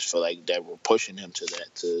manner. I just feel like that were pushing him to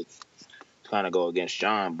that to kind of go against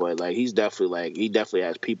John. But like he definitely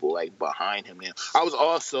has people like behind him now. I was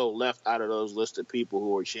also left out of those list of people who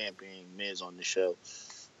were championing Miz on the show.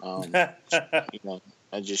 I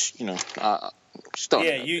just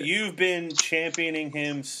you've been championing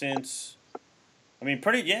him since. I mean,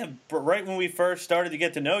 right when we first started to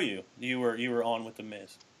get to know you, you were on with the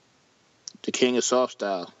Miz. The King of Soft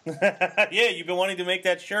Style. Yeah, you've been wanting to make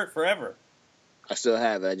that shirt forever. I still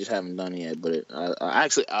have it. I just haven't done it yet. But I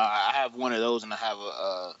have one of those, and I have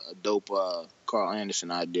a dope Carl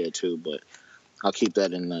Anderson idea too. But I'll keep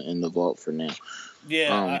that in the vault for now.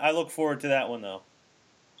 Yeah, I look forward to that one though.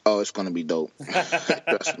 Oh, it's gonna be dope.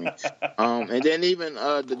 Trust me. And then even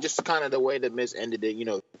just kind of the way that Miz ended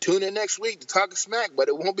it. Tune in next week to talk smack, but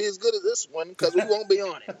it won't be as good as this one because we won't be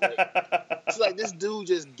on it. Like, it's like this dude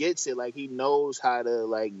just gets it. Like he knows how to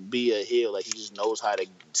like be a heel. Like he just knows how to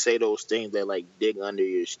say those things that like dig under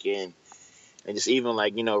your skin. And just even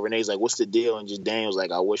like Renee's like, "What's the deal?" And just Daniel's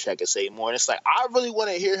like, "I wish I could say more." And it's like I really want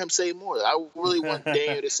to hear him say more. I really want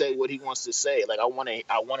Daniel to say what he wants to say. Like I want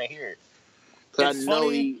to hear it.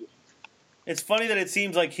 It's funny that it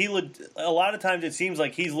seems like a lot of times it seems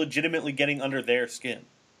like he's legitimately getting under their skin.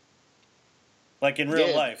 Like in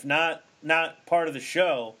real life, not part of the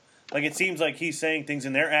show. Like it seems like he's saying things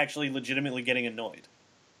and they're actually legitimately getting annoyed.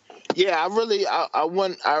 Yeah, I would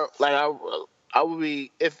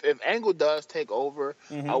be if Angle does take over,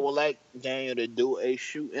 I would like Daniel to do a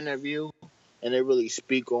shoot interview and they really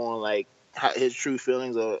speak on like his true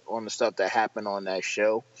feelings on the stuff that happened on that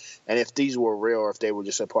show, and if these were real or if they were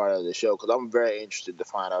just a part of the show, because I'm very interested to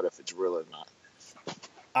find out if it's real or not.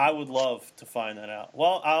 I would love to find that out.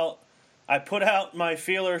 Well, I put out my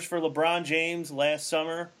feelers for LeBron James last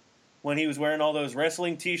summer when he was wearing all those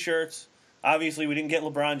wrestling T-shirts. Obviously, we didn't get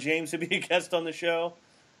LeBron James to be a guest on the show.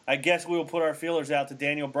 I guess we will put our feelers out to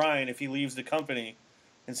Daniel Bryan if he leaves the company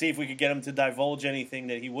and see if we could get him to divulge anything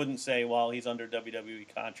that he wouldn't say while he's under WWE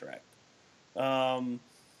contract.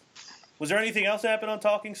 Was there anything else that happened on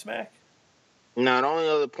Talking Smack? No, the only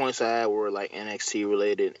other points I had were like NXT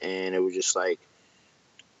related, and it was just like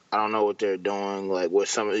I don't know what they're doing, like with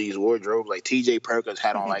some of these wardrobes. Like TJ Perkins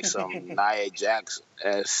had on like some Nia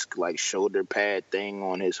Jax-esque like shoulder pad thing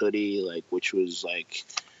on his hoodie, like which was like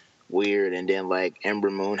weird, and then like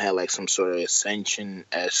Ember Moon had like some sort of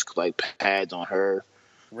Ascension-esque like pads on her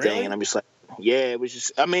thing, and I'm just like. Yeah, it was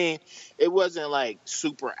just. I mean, it wasn't like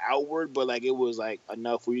super outward, but like it was like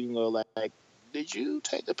enough where you can go like, did you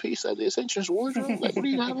take a piece of the Ascension's wardrobe? Like, what do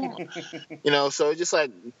you have on? So just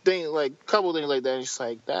like couple things like that. It's just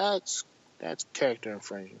like that's character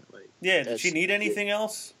infringement. Like, yeah, did she need anything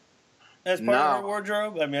else as part of her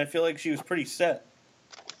wardrobe? I mean, I feel like she was pretty set.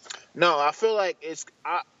 No, I feel like it's.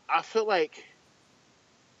 I feel like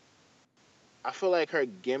her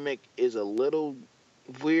gimmick is a little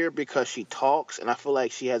weird because she talks, and I feel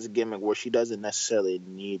like she has a gimmick where she doesn't necessarily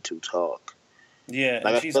need to talk. Yeah,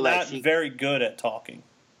 like, and she's not very good at talking.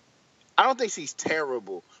 I don't think she's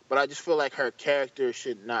terrible, but I just feel like her character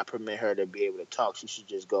should not permit her to be able to talk. She should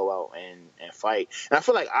just go out and fight. And I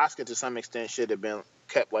feel like Asuka, to some extent, should have been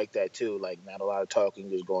kept like that too. Like, not a lot of talking,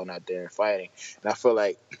 just going out there and fighting. And I feel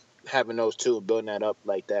like having those two and building that up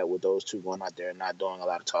like that with those two going out there and not doing a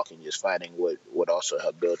lot of talking, just fighting would also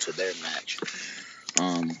help build to their match.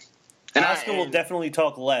 And Asuka will definitely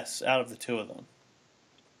talk less out of the two of them.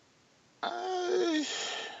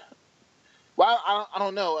 Well, I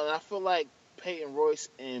don't know, and I feel like Peyton Royce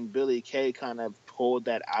and Billie Kay kind of pulled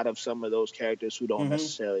that out of some of those characters who don't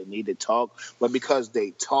necessarily need to talk, but because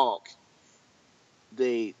they talk,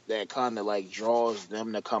 that kind of like draws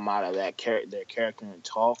them to come out of their character and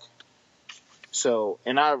talk. So,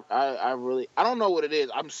 and I really don't know what it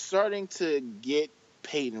is. I'm starting to get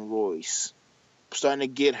Peyton Royce. I'm starting to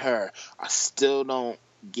get her. I still don't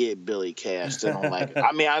get Billie Kay. I still don't like it.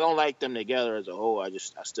 I mean, I don't like them together as a whole. I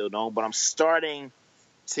still don't. But I'm starting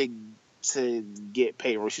to get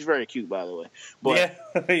Peyton Royce. She's very cute, by the way. But,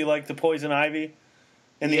 yeah, you like the Poison Ivy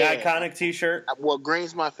and the iconic T-shirt. Well,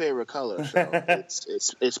 green's my favorite color, so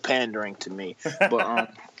it's pandering to me.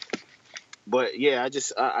 But yeah,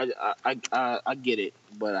 I get it,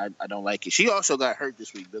 but I don't like it. She also got hurt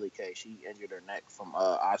this week, Billie Kay. She injured her neck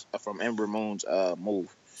from Ember Moon's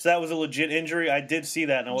move. So that was a legit injury. I did see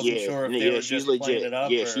that, and I wasn't sure if they were just playing it up.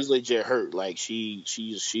 Yeah, she's legit hurt. Like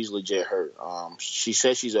she's legit hurt. She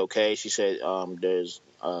said she's okay. She said there's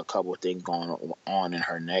a couple of things going on in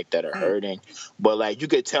her neck that are hurting, but like you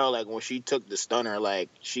could tell, like when she took the stunner, like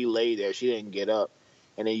she lay there, she didn't get up.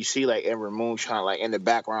 And then you see like Ember Moon trying like in the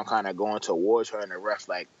background kind of going towards her, and the ref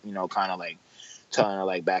like, you know, kind of like telling her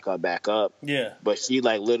like back up. Yeah. But she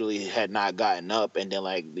like literally had not gotten up, and then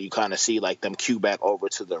like you kind of see like them cue back over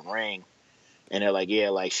to the ring, and they're like, yeah,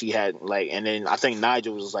 like she had like, and then I think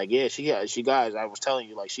Nigel was like, yeah, she guys, I was telling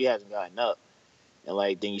you, like she hasn't gotten up, and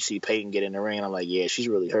like then you see Peyton get in the ring, and I'm like, yeah, she's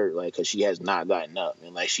really hurt, like because she has not gotten up,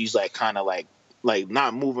 and like she's like kind of like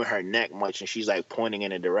not moving her neck much, and she's like pointing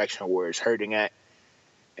in a direction where it's hurting at.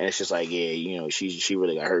 And it's just like, yeah, you know, she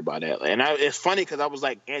really got hurt by that. And it's funny because I was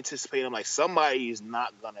like anticipating, like somebody is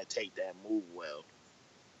not gonna take that move well.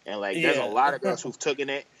 And like, there's a lot of girls who've taken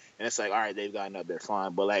it, and it's like, all right, they've gotten up, they're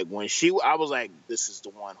fine. But like when I was like, this is the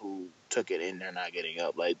one who took it, and they're not getting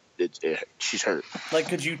up. Like she's hurt. Like,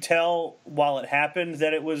 could you tell while it happened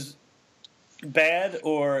that it was bad,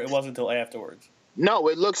 or it wasn't until afterwards? No,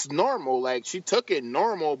 it looks normal. Like she took it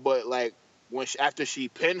normal, but like. After she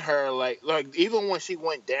pinned her, like even when she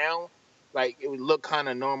went down, like it would look kind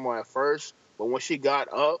of normal at first, but when she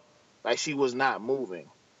got up, like she was not moving,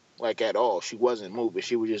 like at all. She wasn't moving.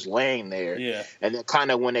 She was just laying there. Yeah. And then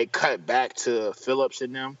kind of when they cut back to Phillips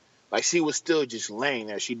and them, like she was still just laying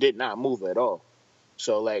there. She did not move at all.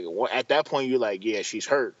 So like at that point you're like, yeah, she's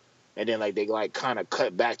hurt. And then like they like kind of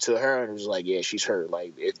cut back to her, and it was like, yeah, she's hurt.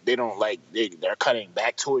 Like if they don't like they're cutting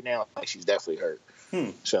back to it now, like she's definitely hurt.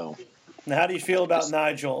 So. Now, how do you feel about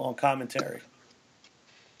Nigel on commentary?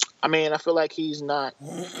 I mean, I feel like I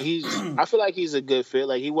feel like he's a good fit.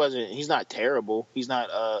 Like he's not terrible. He's not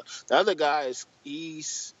the other guy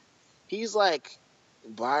he's like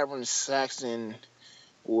Byron Saxton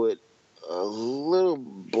with a little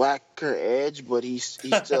blacker edge, but he's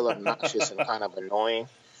still obnoxious and kind of annoying.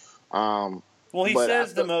 Well, he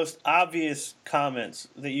says the most obvious comments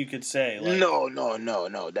that you could say. Like,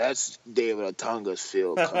 no. That's David Otunga's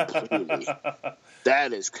field completely.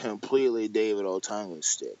 That is completely David Otunga's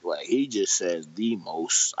stick. Like, he just says the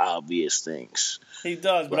most obvious things. He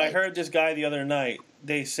does, but I heard this guy the other night.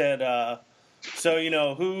 They said, so, you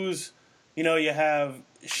know, you have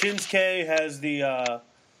Shinsuke has the,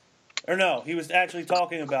 or no, he was actually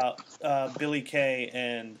talking about Billie Kay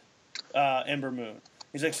and Ember Moon.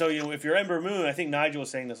 He's like, so, you know, if you're Ember Moon, I think Nigel was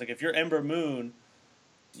saying this, like, if you're Ember Moon,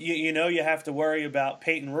 you know you have to worry about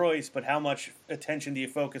Peyton Royce, but how much attention do you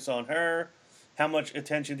focus on her? How much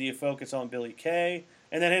attention do you focus on Billie Kay?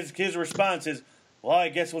 And then his response is, well, I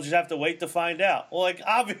guess we'll just have to wait to find out. Well, like,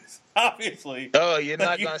 obviously. Oh, you're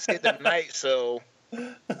not going to see it tonight, so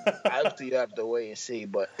obviously you have to wait and see.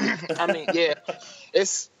 But, I mean, yeah,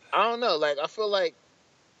 I don't know. Like, I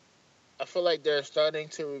feel like they're starting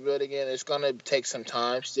to rebuild again. It's gonna take some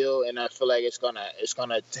time still, and I feel like it's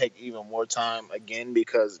gonna take even more time again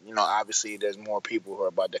because obviously there's more people who are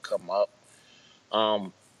about to come up.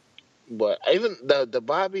 But even the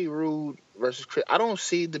Bobby Roode versus Chris, I don't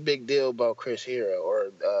see the big deal about Chris Hero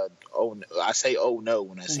or I say no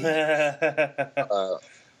when I see it.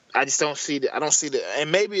 I just don't see I don't see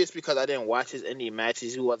and maybe it's because I didn't watch his indie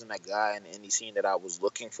matches. He wasn't a guy in any scene that I was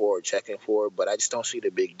looking for or checking for, but I just don't see the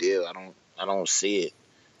big deal. I don't see it.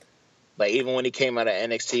 Like even when he came out of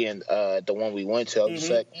NXT and the one we went to, I was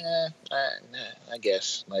just like, I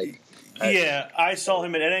guess. Like, I saw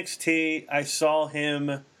him at NXT. I saw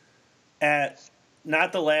him at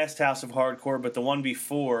not the last House of Hardcore, but the one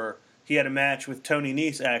before. He had a match with Tony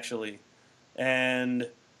Nese actually, and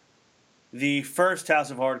the first House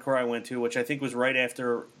of Hardcore I went to, which I think was right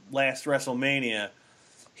after last WrestleMania,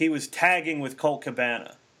 he was tagging with Colt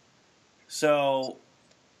Cabana. So,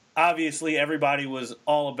 obviously, everybody was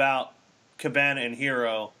all about Cabana and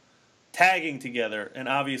Hero tagging together, and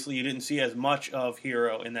obviously you didn't see as much of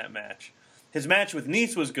Hero in that match. His match with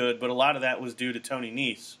Nese was good, but a lot of that was due to Tony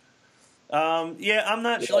Nese. I'm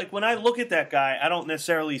not sure. Like, when I look at that guy, I don't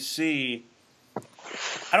necessarily see...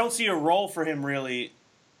 I don't see a role for him, really,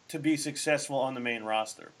 to be successful on the main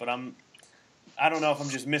roster. But I don't know if I'm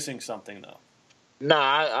just missing something, though.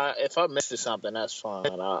 Nah, if I missed something, that's fine.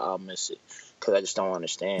 I'll miss it because I just don't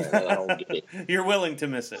understand. Like, I don't get it. You're willing to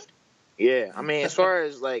miss it. Yeah, I mean, as far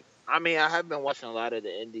as I have been watching a lot of the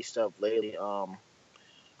indie stuff lately.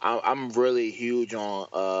 I'm really huge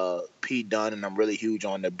on Pete Dunne, and I'm really huge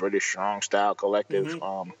on the British Strong Style Collective.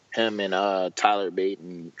 Mm-hmm. Him and Tyler Bate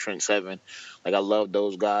and Trent Seven. Like, I love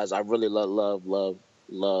those guys. I really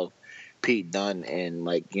love Pete Dunne and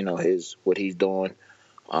what he's doing.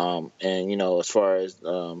 And as far as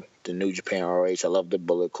the New Japan ROH, I love the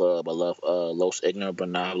Bullet Club. I love Los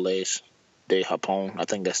Ignorables de Japón. I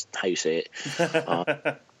think that's how you say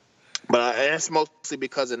it. But it's mostly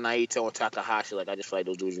because of Naito and Takahashi. Like, I just feel like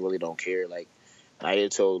those dudes really don't care. Like,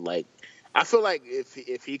 Naito, I feel like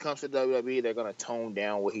if he comes to WWE, they're gonna tone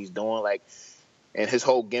down what he's doing. Like, and his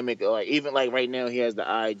whole gimmick. Like, even right now, he has the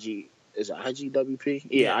IG. Is it IGWP?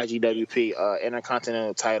 Yeah, IGWP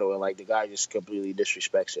Intercontinental title, and the guy just completely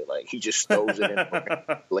disrespects it. Like, he just throws it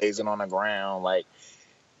in, lays it on the ground. Like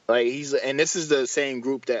he's, and this is the same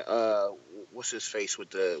group that what's his face with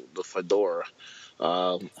the fedora.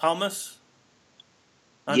 Hummus?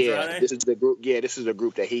 Andrade? Yeah, this is the group. Yeah, this is the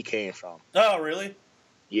group that he came from. Oh, really?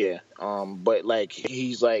 Yeah. But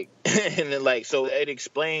he's and then so it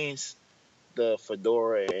explains the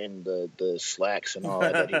fedora and the slacks and all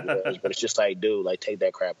that he wears, but it's just dude, take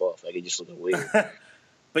that crap off. It just looking weird.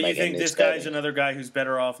 But you think this guy's another guy who's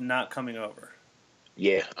better off not coming over?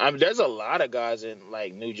 Yeah, there's a lot of guys in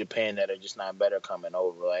New Japan that are just not better coming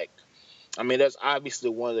over. There's obviously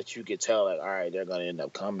one that you could tell, all right, they're gonna end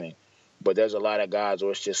up coming. But there's a lot of guys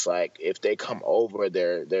where it's just if they come over,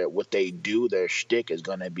 they're what they do, their shtick is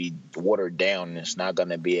gonna be watered down, and it's not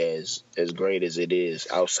gonna be as great as it is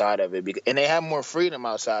outside of it. And they have more freedom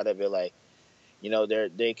outside of it.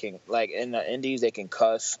 They can in the indies, they can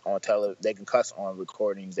cuss on they can cuss on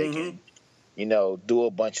recordings, they can do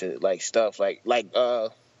a bunch of stuff I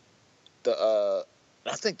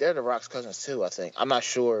think they're the Rock's cousins too. I think, I'm not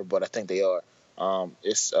sure, but I think they are.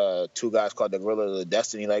 It's two guys called the Guerrillas of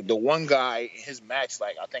Destiny. The one guy in his match,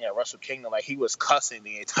 I think at Wrestle Kingdom, he was cussing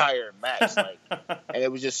the entire match, and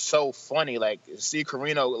it was just so funny. Steve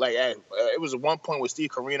Corino, it was at one point where Steve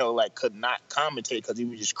Corino could not commentate because he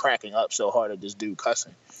was just cracking up so hard at this dude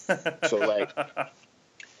cussing. So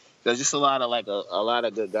there's just a lot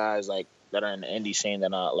of good guys that are in the indie scene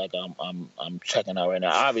that I'm checking out right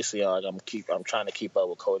now. Obviously, I'm trying to keep up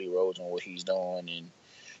with Cody Rhodes and what he's doing, and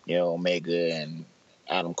Omega and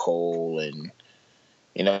Adam Cole and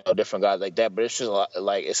different guys like that. But it's just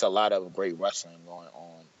it's a lot of great wrestling going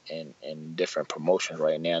on in different promotions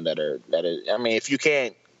right now that is. I mean, if you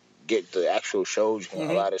can't get the actual shows, a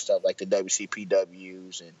lot of stuff like the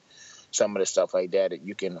WCPWs and some of the stuff like that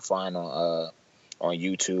you can find on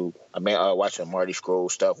YouTube. I mean, watching Marty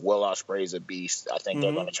Scurll stuff. Will Ospreay's a beast. I think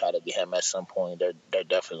they're going to try to get him at some point. They're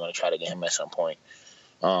definitely going to try to get him at some point.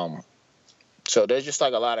 So there's just a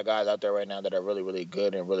lot of guys out there right now that are really, really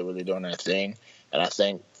good and really, really doing their thing. And I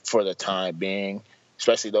think for the time being,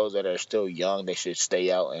 especially those that are still young, they should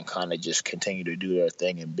stay out and kind of just continue to do their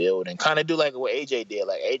thing and build and kind of do what AJ did.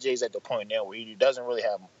 AJ's at the point now where he doesn't really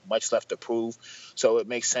have much left to prove. So it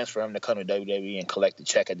makes sense for him to come to WWE and collect the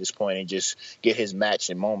check at this point and just get his match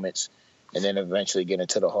and moments and then eventually get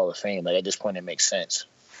into the Hall of Fame. At this point, it makes sense.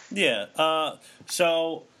 Yeah.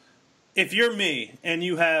 So if you're me and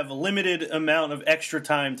you have a limited amount of extra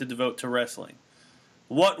time to devote to wrestling,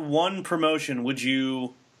 what one promotion would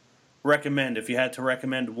you recommend if you had to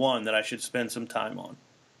recommend one that I should spend some time on?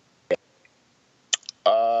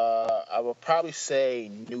 I would probably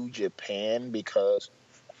say New Japan because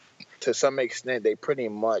to some extent they pretty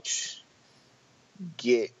much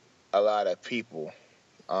get a lot of people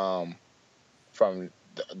from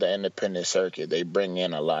the independent circuit. They bring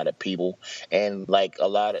in a lot of people, and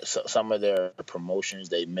some of their promotions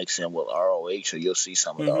they mix in with ROH, so you'll see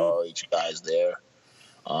some of the ROH guys there.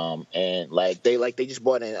 And they just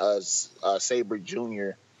brought in Sabre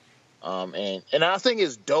Jr. And I think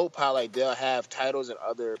it's dope how they'll have titles in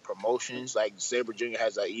other promotions. Sabre Jr.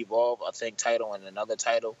 has an Evolve, I think, title and another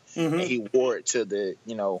title, and he wore it to the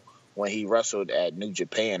when he wrestled at New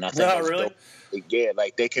Japan. I think that's really? dope. Yeah,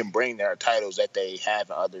 like they can bring their titles that they have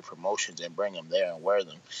in other promotions and bring them there and wear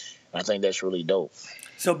them. And I think that's really dope.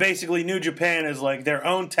 So basically, New Japan is like their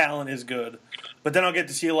own talent is good, but then I'll get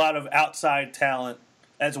to see a lot of outside talent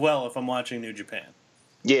as well if I'm watching New Japan.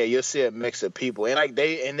 Yeah, you'll see a mix of people, and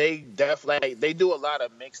they definitely they do a lot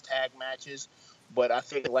of mixed tag matches, but I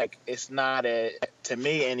think like it's not to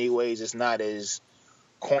me anyways, it's not as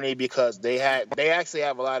corny because they actually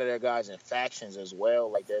have a lot of their guys in factions as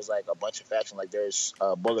well. Like there's like a bunch of factions. Like there's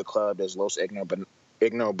Bullet Club, there's Los Ignominables,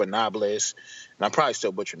 and I'm probably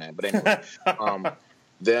still butchering that, but anyway,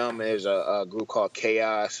 them is a group called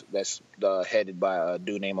Chaos that's headed by a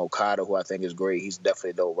dude named Okada, who I think is great. He's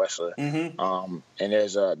definitely a dope wrestler. Mm-hmm. And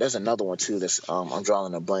there's another one too that's I'm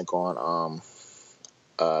drawing a blank on.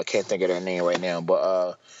 I can't think of their name right now,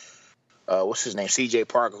 but what's his name? CJ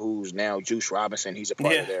Parker, who's now Juice Robinson. He's a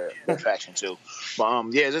part of their faction too.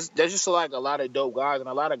 But there's just like a lot of dope guys and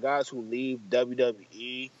a lot of guys who leave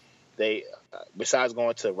WWE. They besides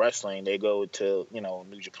going to wrestling, they go to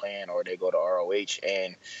New Japan or they go to ROH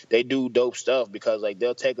and they do dope stuff because like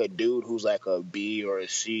they'll take a dude who's like a B or a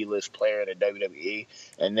C list player in the WWE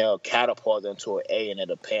and they'll catapult them to an A and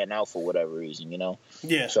it'll pan out for whatever reason,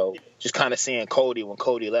 Yeah. So just kind of seeing Cody when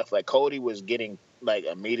Cody left, like Cody was getting like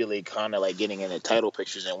immediately kind of like getting in the title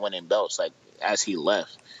pictures and winning belts like as he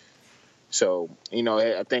left. So,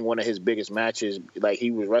 I think one of his biggest matches, like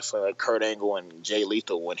he was wrestling like Kurt Angle and Jay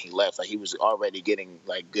Lethal when he left. Like he was already getting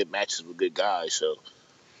like good matches with good guys. So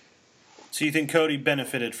you think Cody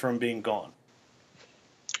benefited from being gone?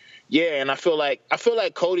 Yeah, and I feel like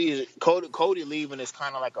Cody leaving is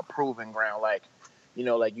kind of like a proving ground. Like,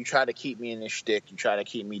 like you try to keep me in this shtick, you try to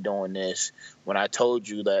keep me doing this. When I told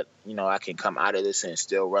you that, I can come out of this and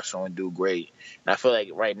still wrestle and do great. And I feel like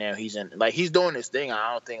right now he's doing this thing.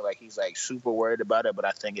 I don't think like he's like super worried about it, but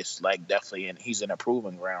I think it's like definitely he's in a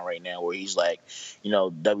proving ground right now where he's like,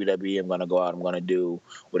 WWE, I'm gonna go out, I'm gonna do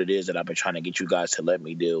what it is that I've been trying to get you guys to let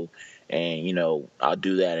me do, and I'll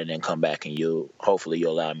do that and then come back and hopefully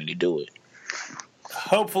you'll allow me to do it.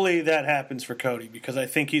 Hopefully that happens for Cody because I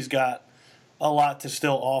think he's got a lot to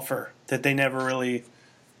still offer that they never really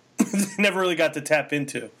got to tap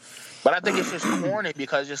into. But I think it's just corny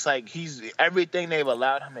because just like he's everything they've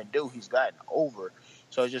allowed him to do, he's gotten over.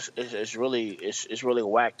 So it's really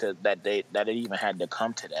whack that it even had to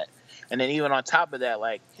come to that. And then even on top of that,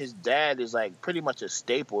 like his dad is like pretty much a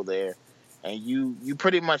staple there, and you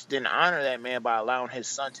pretty much didn't honor that man by allowing his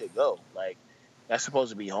son to go. Like that's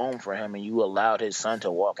supposed to be home for him, and you allowed his son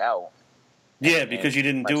to walk out. Yeah, because you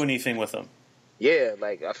didn't do anything with him. Yeah,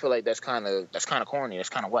 like I feel like that's kind of corny. That's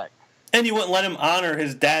kind of whack. And you wouldn't let him honor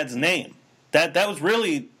his dad's name. That was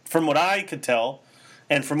really, from what I could tell,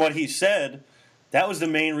 and from what he said, that was the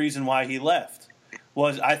main reason why he left.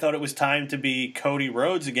 Was I thought it was time to be Cody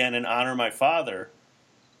Rhodes again and honor my father,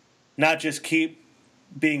 not just keep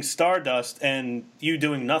being Stardust and you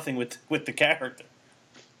doing nothing with the character.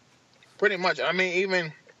 Pretty much. I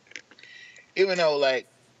mean, even though like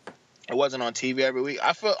it wasn't on TV every week,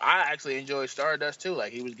 I actually enjoyed Stardust too.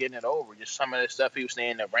 Like he was getting it over. Just some of the stuff he was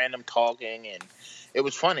saying, the random talking, and it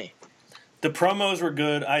was funny. The promos were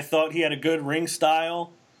good. I thought he had a good ring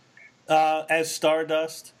style as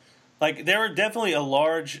Stardust. Like there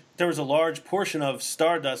was a large portion of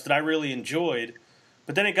Stardust that I really enjoyed,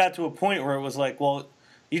 but then it got to a point where it was like, well,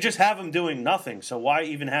 you just have him doing nothing, so why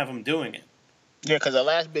even have him doing it? Yeah, because the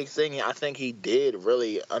last big thing I think he did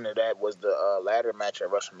really under that was the ladder match at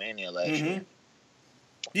WrestleMania last year.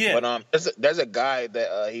 Yeah, but there's a guy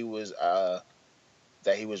that he was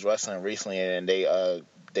wrestling recently, and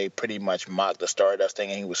they pretty much mocked the Stardust thing,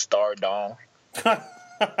 and he was Stardom.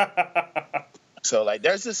 So like,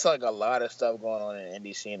 there's just like a lot of stuff going on in the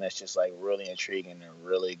indie scene that's just like really intriguing and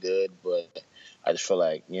really good. But I just feel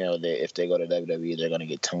like if they go to WWE, they're gonna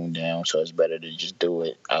get tuned down. So it's better to just do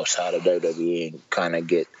it outside of WWE and kind of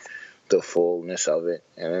get the fullness of it.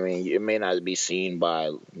 And I mean, it may not be seen by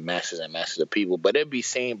masses and masses of people, but it'll be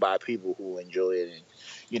seen by people who enjoy it,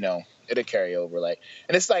 and it'll carry over. Like,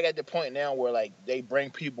 and it's like at the point now where like they bring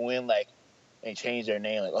people in like. And change their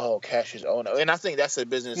name, like, oh, Cassius Ohno. And I think that's a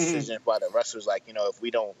business decision by the wrestlers. Like, if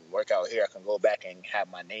we don't work out here, I can go back and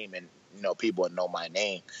have my name and, people know my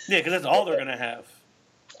name. Yeah, because that's all they're going to have.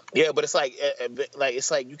 Yeah, but it's like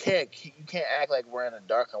you can't act like we're in the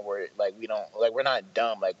dark and we're not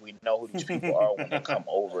dumb. Like, we know who these people are when they come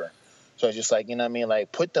over. So it's just like, what I mean?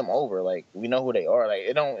 Like, put them over. Like, we know who they are. Like,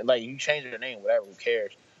 it don't, like, you change their name, whatever, who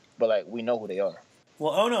cares? But, like, we know who they are.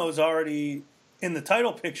 Well, Ohno is already in the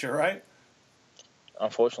title picture, right?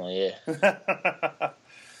 Unfortunately,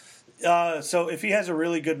 yeah. So if he has a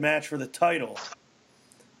really good match for the title,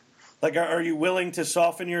 Like, are you willing to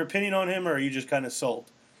soften your opinion on him, or are you just kind of sold?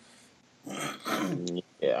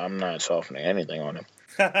 Yeah, I'm not softening anything on him.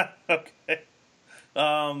 Okay.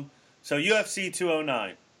 So UFC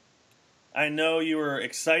 209. I know you were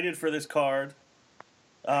excited for this card.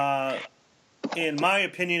 In my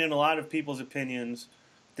opinion, and a lot of people's opinions,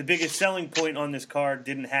 the biggest selling point on this card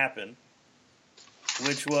didn't happen,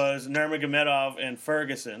 which was Nurmagomedov and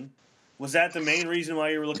Ferguson. Was that the main reason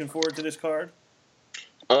why you were looking forward to this card?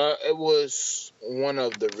 It was one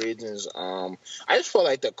of the reasons. I just felt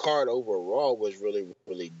like the card overall was really,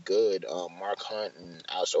 really good. Mark Hunt and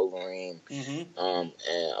Alex Overeem. I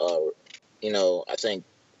think,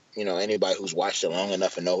 anybody who's watched it long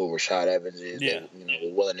enough and know who Rashad Evans is, they,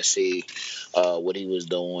 were willing to see what he was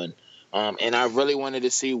doing. And I really wanted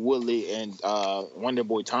to see Woodley and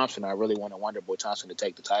Wonderboy Thompson. I really wanted Wonderboy Thompson to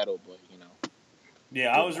take the title, but,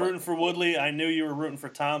 Yeah, I was rooting for Woodley. I knew you were rooting for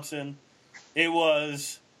Thompson. It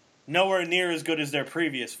was nowhere near as good as their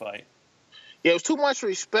previous fight. Yeah, it was too much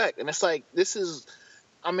respect. And it's like, this is,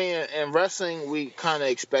 in wrestling, we kind of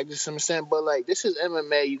expected some extent, but, this is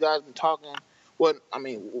MMA. You guys been talking.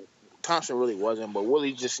 Thompson really wasn't, but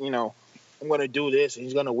Woodley just, I'm going to do this, and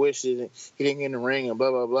he's going to wish that he didn't get in the ring, and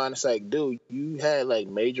blah, blah, blah. And it's like, dude, you had,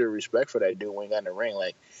 major respect for that dude when he got in the ring.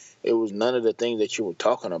 It was none of the things that you were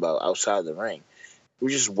talking about outside the ring. It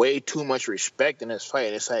was just way too much respect in this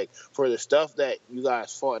fight. It's like, for the stuff that you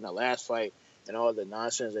guys fought in the last fight and all the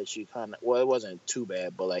nonsense that you it wasn't too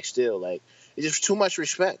bad, but, still, it's just too much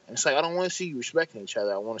respect. And it's like, I don't want to see you respecting each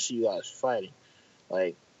other. I want to see you guys fighting.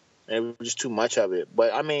 It was just too much of it.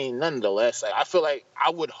 But, nonetheless, I feel like I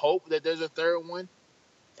would hope that there's a third one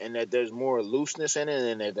and that there's more looseness in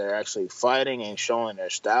it and that they're actually fighting and showing their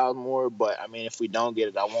style more. But, if we don't get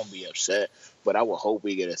it, I won't be upset. But I would hope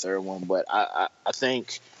we get a third one. But I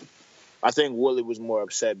think Woodley was more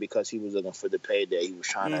upset because he was looking for the payday. He was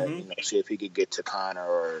trying to see if he could get to Conor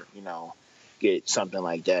or, get something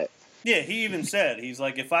like that. Yeah, he even said, he's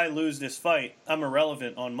like, if I lose this fight, I'm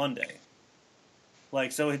irrelevant on Monday.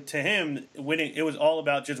 So to him, winning, it was all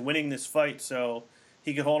about just winning this fight so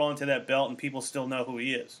he could hold on to that belt and people still know who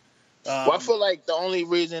he is. I feel like the only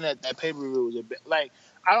reason that pay-per-view was a bit, I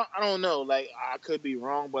don't know, I could be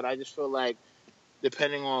wrong, but I just feel like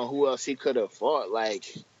depending on who else he could have fought,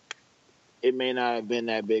 it may not have been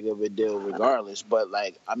that big of a deal regardless. But,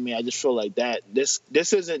 I just feel like that this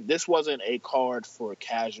wasn't a card for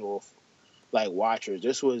casual watchers.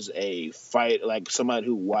 This was a fight, somebody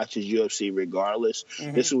who watches UFC regardless.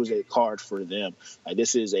 This was a card for them.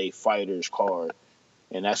 This is a fighter's card,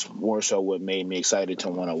 and that's more so what made me excited to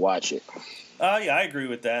want to watch it. Yeah, I agree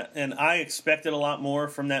with that, and I expected a lot more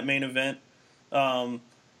from that main event.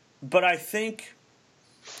 But I think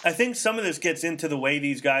some of this gets into the way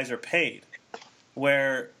these guys are paid,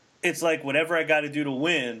 where it's like whatever I got to do to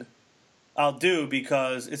win, I'll do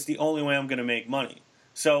because it's the only way I'm going to make money.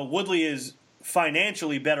 So Woodley is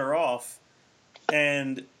financially better off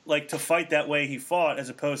and to fight that way he fought as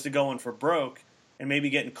opposed to going for broke and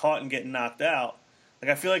maybe getting caught and getting knocked out.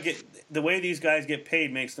 I feel like the way these guys get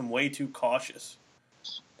paid makes them way too cautious.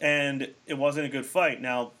 And it wasn't a good fight.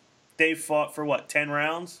 Now, they fought for 10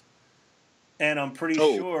 rounds? And I'm pretty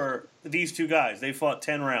sure these two guys, they fought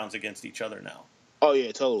 10 rounds against each other now. Oh,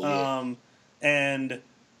 yeah, totally. And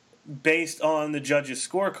based on the judges'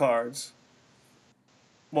 scorecards,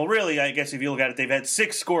 well, really, I guess if you look at it, they've had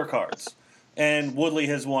 6 scorecards. And Woodley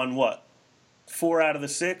has won, 4 out of the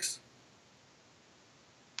 6?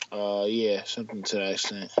 Yeah, something to that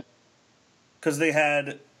extent. Because they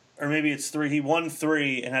had, or maybe it's 3. He won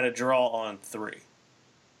 3 and had a draw on 3.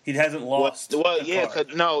 He hasn't lost. Well, yeah,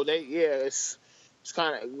 it's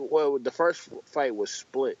kind of the first fight was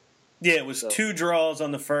split. Yeah, it was 2 draws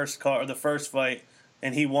on the first fight,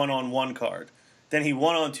 and he won on 1 card. Then he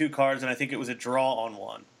won on 2 cards, and I think it was a draw on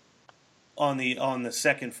 1 on the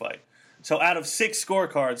second fight. So out of 6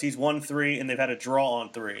 scorecards, he's won 3, and they've had a draw on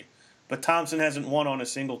 3. But Thompson hasn't won on a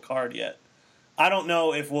single card yet. I don't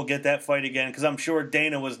know if we'll get that fight again, because I'm sure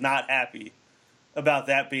Dana was not happy about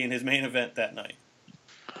that being his main event that night.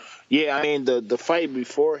 Yeah, the fight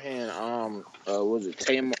beforehand, was it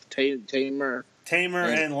Tamer? Tamer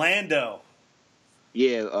and Lando.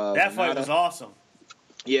 Yeah. That fight was awesome.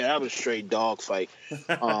 Yeah, that was a straight dog fight.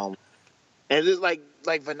 And it's like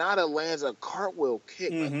Venata lands a cartwheel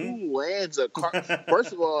kick. Who lands a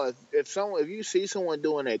First of all, if you see someone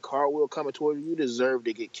doing a cartwheel coming toward you, you deserve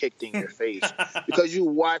to get kicked in your face because you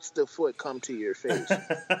watched the foot come to your face.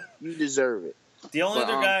 You deserve it. The only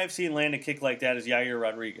other guy I've seen land a kick like that is Yair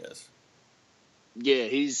Rodriguez. Yeah,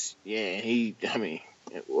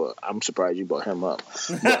 I'm surprised you brought him up.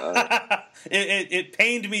 But, it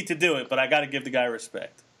pained me to do it, but I got to give the guy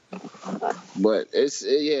respect. But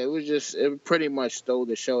it was just, it pretty much stole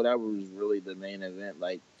the show. That was really the main event.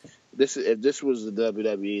 Like if this was the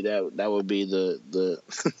WWE, that would be the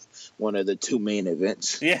one of the two main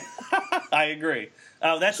events. Yeah, I agree.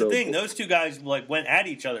 That's the thing. Those two guys like went at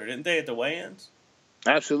each other, didn't they, at the weigh-ins?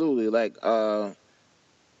 Absolutely. It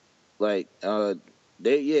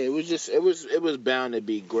was bound to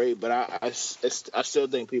be great, but I still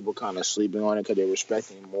think people kind of sleeping on it because they're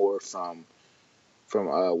respecting more from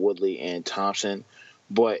Woodley and Thompson.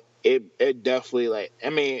 But it definitely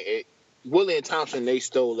Woodley and Thompson, they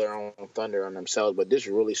stole their own thunder on themselves, but this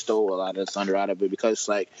really stole a lot of thunder out of it because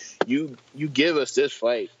you give us this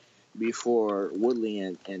fight before Woodley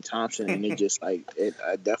and Thompson, and it just it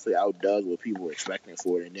definitely outdoes what people were expecting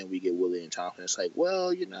for it, and then we get Woodley and Thompson. It's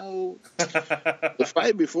the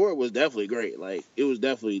fight before it was definitely great. That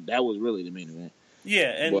was really the main event.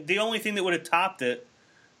 Yeah, and the only thing that would have topped it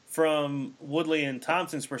from Woodley and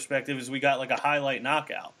Thompson's perspective is we got a highlight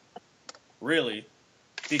knockout, really,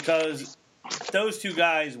 because those two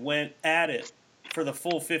guys went at it for the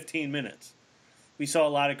full 15 minutes. We saw a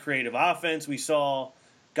lot of creative offense. We saw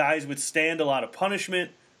guys withstand a lot of punishment.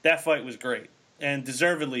 That fight was great and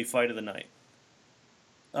deservedly fight of the night.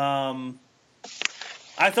 I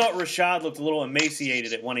thought Rashad looked a little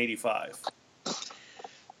emaciated at 185.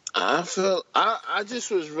 I just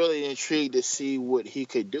was really intrigued to see what he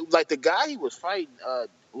could do. Like the guy he was fighting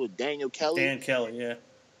with Daniel Kelly. Dan Kelly, yeah.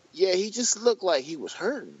 Yeah, he just looked like he was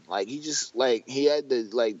hurting. He just he had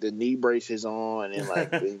the knee braces on, and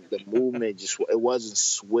the movement it wasn't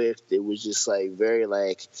swift. It was just very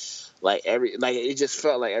it just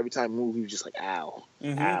felt like every time he moved he was just ow,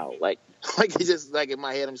 ow. It just in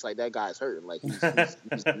my head I'm just that guy's hurting.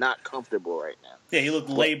 He's not comfortable right now. Yeah, he looked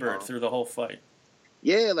labored through the whole fight.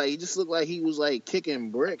 Yeah, he just looked like he was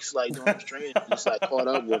kicking bricks during his training. Just caught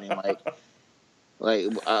up with him so you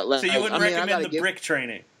wouldn't recommend the brick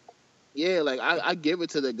training? Yeah, I give it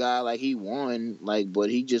to the guy, he won, but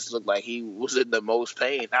he just looked like he was in the most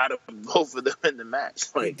pain out of both of them in the match.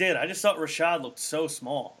 He did. I just thought Rashad looked so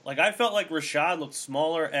small. I felt like Rashad looked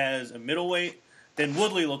smaller as a middleweight than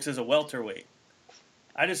Woodley looks as a welterweight.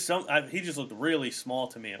 He just looked really small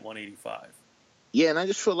to me at 185. Yeah, and I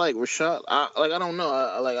just feel like Rashad, I don't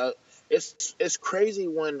know, it's crazy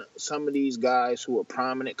when some of these guys who are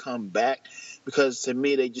prominent come back, because to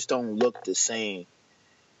me they just don't look the same.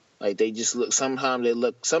 They just look.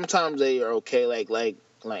 Sometimes they are okay. Like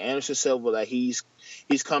Anderson Silva. He's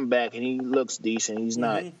come back and he looks decent. He's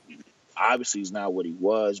not. Obviously, he's not what he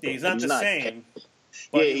was. But he's not the same.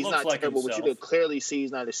 Yeah, he's not terrible. But you could clearly see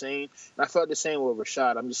he's not the same. And I felt the same with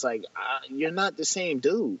Rashad. I'm just you're not the same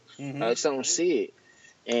dude. I just don't see it.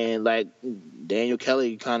 And Daniel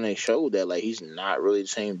Kelly kind of showed that he's not really the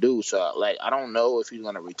same dude. So I don't know if he's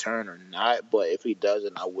gonna return or not. But if he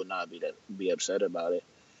doesn't, I would not be upset about it.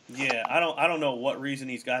 Yeah, I don't know what reason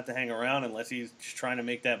he's got to hang around unless he's just trying to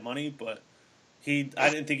make that money, but I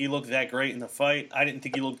didn't think he looked that great in the fight. I didn't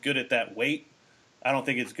think he looked good at that weight. I don't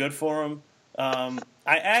think it's good for him.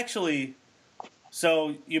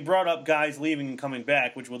 So you brought up guys leaving and coming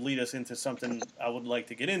back, which would lead us into something I would like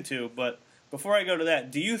to get into, but before I go to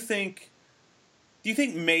that, do you think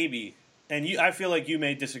maybe, and I feel like you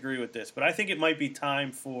may disagree with this, but I think it might be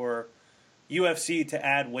time for UFC to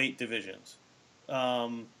add weight divisions.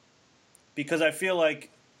 Because I feel like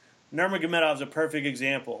Nurmagomedov's a perfect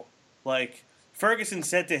example. Ferguson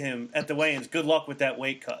said to him at the weigh-ins, good luck with that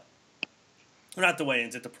weight cut. Or not the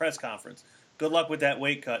weigh-ins, at the press conference. Good luck with that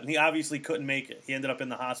weight cut. And he obviously couldn't make it. He ended up in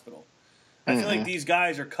the hospital. I feel like these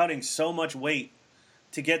guys are cutting so much weight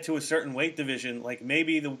to get to a certain weight division.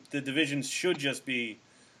 Maybe the divisions should just be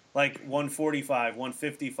 145,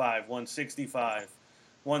 155, 165,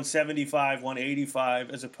 175,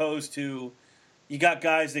 185, as opposed to you got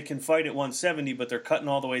guys that can fight at 170, but they're cutting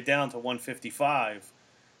all the way down to 155.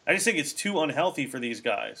 I just think it's too unhealthy for these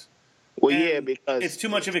guys. Well, yeah, because it's too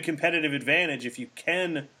much of a competitive advantage if you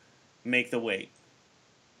can make the weight.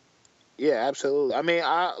 Yeah, absolutely. I mean,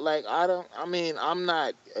 I'm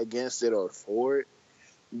not against it or for it,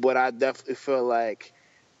 but I definitely feel like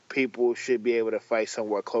people should be able to fight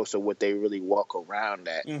somewhere close to what they really walk around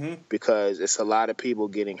at, because it's a lot of people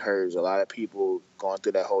getting hurt, a lot of people going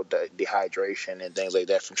through that whole dehydration and things like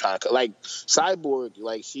that from trying to Cyborg,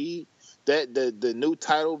 the new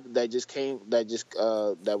title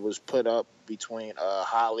that was put up between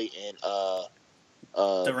Holly and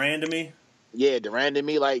Durandamy. Yeah,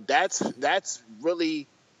 Durandamy. That's really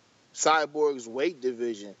Cyborg's weight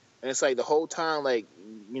division. And it's like the whole time, like,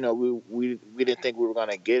 we didn't think we were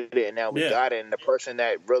gonna get it, and now we got it. And the person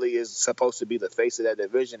that really is supposed to be the face of that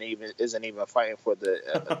division isn't even fighting for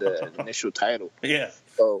the initial title. Yeah.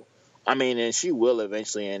 So, I mean, and she will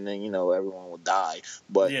eventually, and then everyone will die.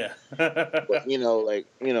 But but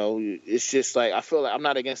it's just like, I feel like I'm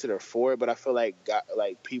not against it or for it, but I feel like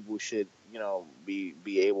people should be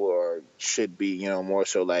able, or should be more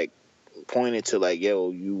so like pointed to, like,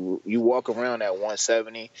 yo, you walk around at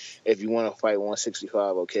 170. If you want to fight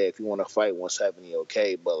 165, okay. If you want to fight 170,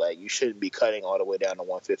 okay. But like, you shouldn't be cutting all the way down to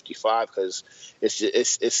 155, because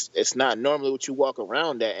it's not normally what you walk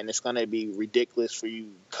around at, and it's gonna be ridiculous for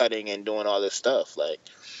you cutting and doing all this stuff. Like,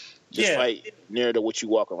 just fight near to what you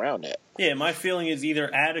walk around at. Yeah, my feeling is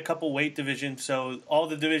either add a couple weight divisions, so all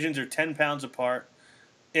the divisions are 10 pounds apart,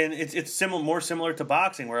 and it's more similar to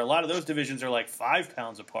boxing, where a lot of those divisions are like 5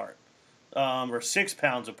 pounds apart. Or 6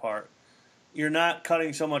 pounds apart. You're not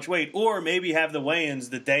cutting so much weight, or maybe have the weigh-ins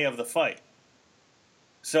the day of the fight.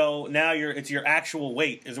 So now it's your actual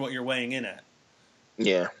weight is what you're weighing in at.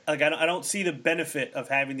 Yeah. Like, I don't see the benefit of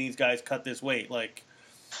having these guys cut this weight. Like,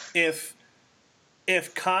 if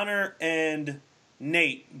Conor and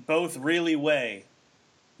Nate both really weigh,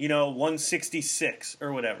 166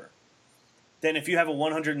 or whatever, then if you have a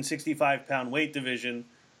 165-pound weight division,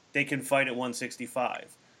 they can fight at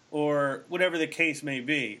 165. Or whatever the case may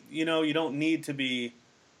be. You don't need to be...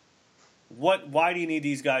 Why do you need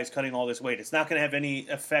these guys cutting all this weight? It's not going to have any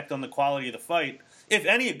effect on the quality of the fight. If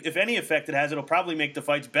any effect it has, it'll probably make the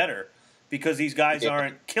fights better, because these guys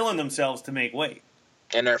aren't killing themselves to make weight.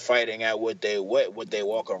 And they're fighting at what they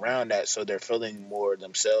walk around at, so they're feeling more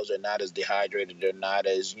themselves. They're not as dehydrated. They're not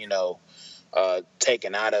as,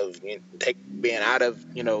 taken out of, being out of,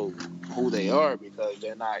 who they are, because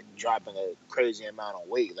they're not dropping a crazy amount of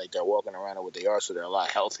weight. Like, they're walking around at what they are, so they're a lot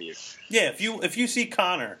healthier. Yeah, if you see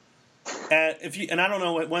Conor, and I don't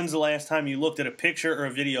know when's the last time you looked at a picture or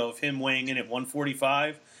a video of him weighing in at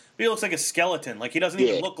 145, but he looks like a skeleton. Like, he doesn't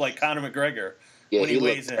even look like Conor McGregor. Yeah, he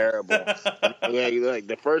looked terrible. Like,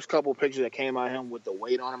 the first couple pictures that came out of him with the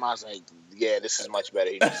weight on him, I was like, yeah, this is much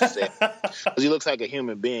better. Because he looks like a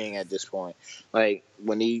human being at this point. Like,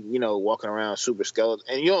 when he, walking around super skeleton,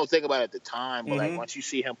 and you don't think about it at the time, but like, once you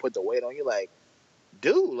see him put the weight on, you're like,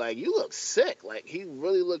 dude, like, you look sick. Like, he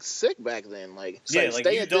really looked sick back then. Like,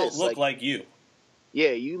 you don't look like you.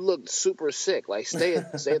 Yeah, you look super sick. Like, stay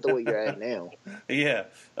at the way you're at now. Yeah.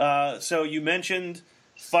 So you mentioned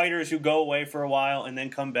fighters who go away for a while and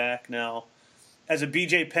then come back. Now, as a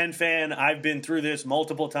BJ Penn fan, I've been through this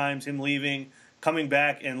multiple times, him leaving, coming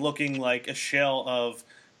back, and looking like a shell of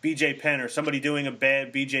BJ Penn, or somebody doing a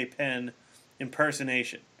bad BJ Penn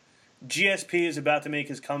impersonation. GSP is about to make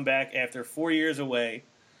his comeback after 4 years away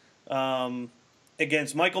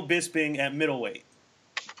against Michael Bisping at middleweight.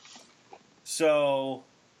 So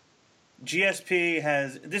GSP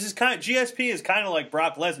is kind of like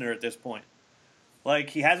Brock Lesnar at this point.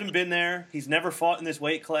 Like, he hasn't been there. He's never fought in this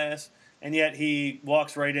weight class, and yet he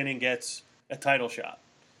walks right in and gets a title shot.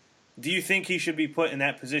 Do you think he should be put in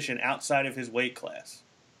that position outside of his weight class?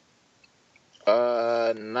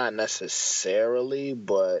 Not necessarily,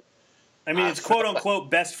 but... I mean, it's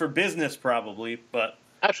quote-unquote best for business, probably, but...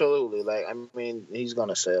 Absolutely. Like, I mean, he's going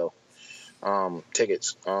to sell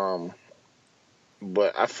tickets.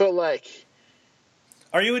 But I feel like...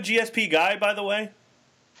 Are you a GSP guy, by the way?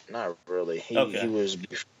 Not really.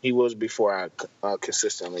 He was before I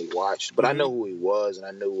consistently watched, but I know who he was, and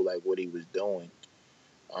I knew like what he was doing.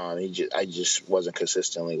 I just wasn't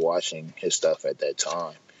consistently watching his stuff at that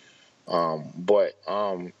time. But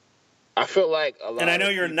I feel like a lot. And I know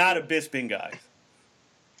you're not a Bisping guy.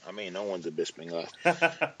 I mean, no one's a Bisping guy.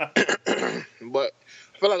 But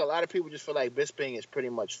I feel like a lot of people just feel like Bisping is pretty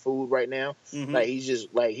much food right now. Like, he's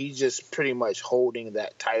just pretty much holding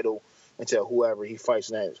that title until whoever he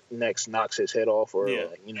fights next knocks his head off, or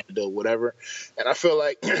do whatever. And I feel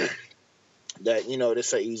like that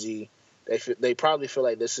this is easy. They probably feel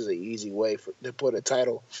like this is an easy way to put a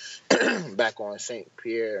title back on St.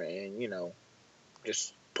 Pierre, and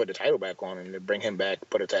just put the title back on him, to bring him back,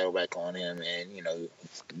 put a title back on him, and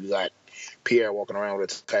you got Pierre walking around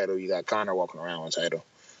with a title, you got Conor walking around with a title.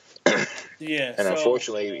 Yeah, and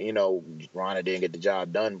unfortunately, Ronda didn't get the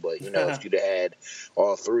job done. But if you'd have had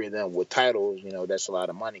all three of them with titles, that's a lot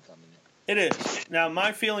of money coming in. It is. Now,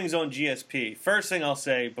 my feelings on GSP. First thing I'll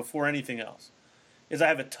say before anything else is I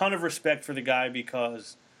have a ton of respect for the guy,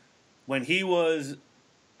 because when he was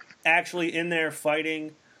actually in there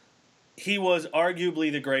fighting, he was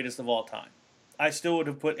arguably the greatest of all time. I still would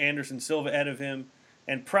have put Anderson Silva ahead of him,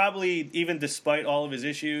 and probably even despite all of his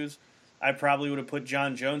issues, I probably would have put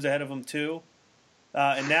John Jones ahead of him too.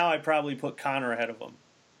 And now I probably put Conor ahead of him.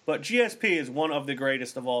 But GSP is one of the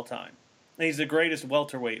greatest of all time. And he's the greatest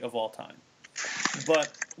welterweight of all time.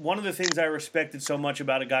 But one of the things I respected so much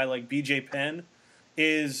about a guy like BJ Penn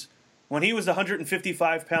is when he was the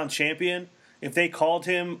 155-pound champion, if they called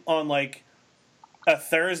him on like a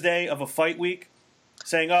Thursday of a fight week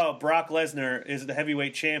saying, oh, Brock Lesnar is the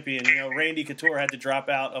heavyweight champion, Randy Couture had to drop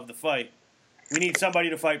out of the fight. We need somebody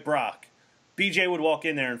to fight Brock. BJ would walk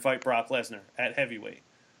in there and fight Brock Lesnar at heavyweight.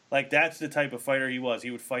 Like, that's the type of fighter he was.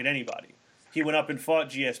 He would fight anybody. He went up and fought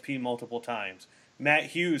GSP multiple times. Matt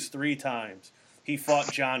Hughes 3 times. He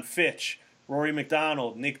fought John Fitch, Rory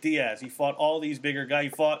McDonald, Nick Diaz. He fought all these bigger guys. He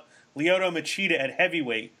fought Lyoto Machida at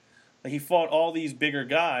heavyweight. He fought all these bigger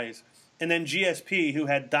guys. And then GSP, who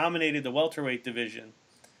had dominated the welterweight division,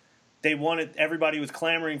 everybody was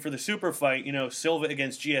clamoring for the super fight, Silva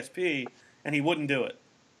against GSP, and he wouldn't do it.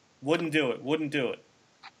 Wouldn't do it.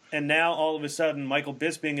 And now, all of a sudden, Michael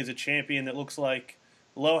Bisping is a champion that looks like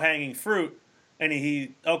low-hanging fruit. And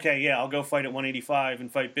I'll go fight at 185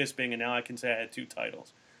 and fight Bisping, and now I can say I had 2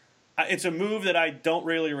 titles. It's a move that I don't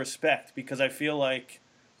really respect because I feel like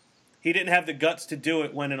he didn't have the guts to do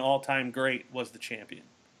it when an all-time great was the champion.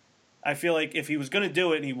 I feel like if he was going to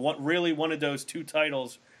do it and he really wanted those 2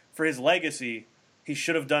 titles for his legacy, he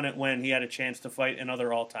should have done it when he had a chance to fight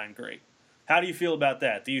another all-time great. How do you feel about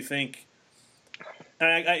that? Do you think...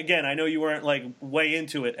 And I know you weren't like way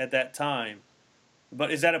into it at that time, but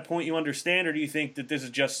is that a point you understand, or do you think that this is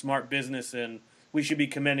just smart business and we should be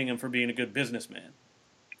commending him for being a good businessman?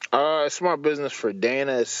 Smart business for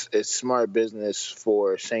Dana. It's smart business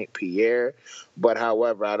for St. Pierre. But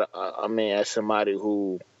however, I mean, as somebody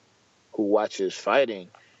who watches fighting,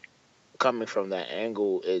 coming from that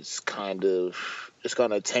angle, it's going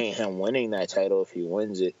to taint him winning that title if he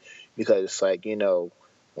wins it, because it's like,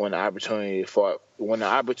 when the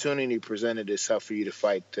opportunity presented itself for you to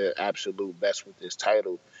fight the absolute best with this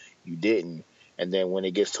title, you didn't. And then when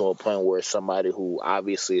it gets to a point where somebody who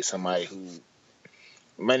obviously is somebody who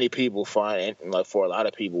many people find, and like for a lot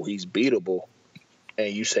of people, he's beatable,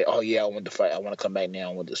 and you say, oh yeah, I want to fight, I want to come back now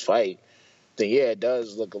and win this fight, then yeah, it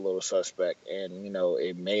does look a little suspect. And,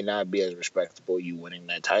 it may not be as respectable you winning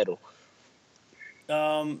that title.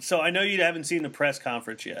 So I know you haven't seen the press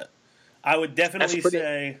conference yet. I would definitely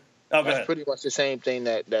say... Oh, go ahead. That's pretty much the same thing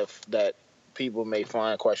that people may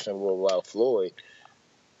find questionable about Floyd.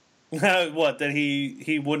 What, that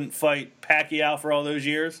he wouldn't fight Pacquiao for all those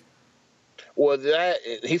years? Well,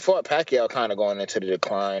 he fought Pacquiao kind of going into the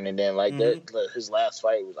decline, and then his last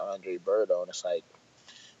fight was Andre Berto, and it's like,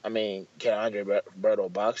 I mean, can Andre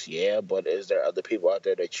Berto box? Yeah, but is there other people out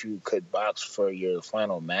there that you could box for your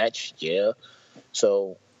final match? Yeah.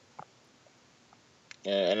 So...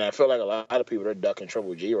 And I feel like a lot of people are ducking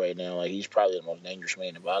Triple G right now. Like, he's probably the most dangerous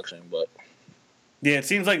man in boxing, but... Yeah, it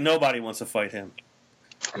seems like nobody wants to fight him.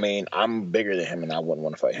 I mean, I'm bigger than him, and I wouldn't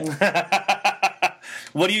want to fight him.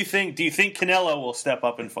 What do you think? Do you think Canelo will step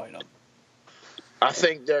up and fight him? I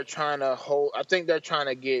think they're trying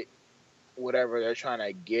to get whatever they're trying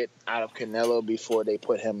to get out of Canelo before they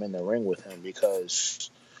put him in the ring with him, because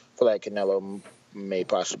I feel like Canelo may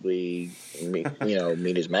possibly meet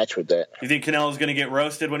his match with that. You think Canelo's going to get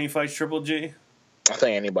roasted when he fights Triple G? I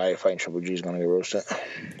think anybody fighting Triple G is going to get roasted.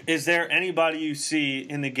 Is there anybody you see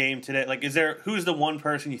in the game today? Like, who's the one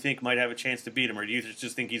person you think might have a chance to beat him, or do you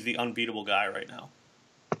just think he's the unbeatable guy right now?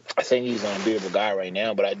 I think he's an unbeatable guy right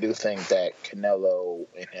now, but I do think that Canelo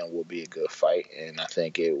and him will be a good fight, and I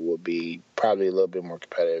think it will be probably a little bit more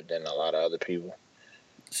competitive than a lot of other people.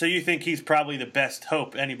 So you think he's probably the best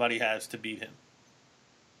hope anybody has to beat him?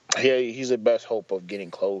 Yeah, he's the best hope of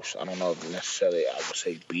getting close. I don't know if necessarily I would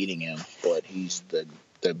say beating him, but he's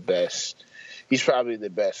the best. He's probably the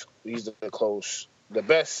best. He's the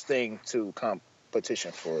best thing to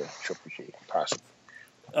competition for Triple G, possibly.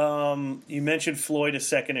 You mentioned Floyd a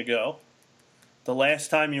second ago. The last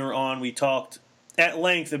time you were on, we talked at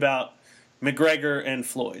length about McGregor and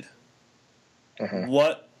Floyd. Mm-hmm.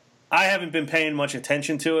 I haven't been paying much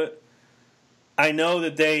attention to it. I know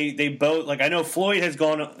that they both, like, I know Floyd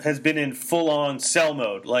has been in full-on sell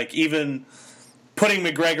mode, like even putting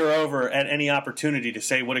McGregor over at any opportunity to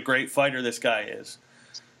say what a great fighter this guy is.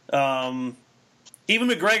 Even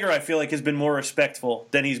McGregor, I feel like, has been more respectful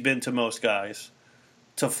than he's been to most guys,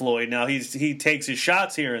 to Floyd. Now, he takes his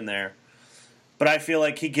shots here and there, but I feel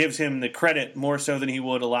like he gives him the credit more so than he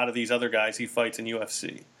would a lot of these other guys he fights in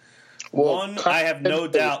UFC. Well, I have no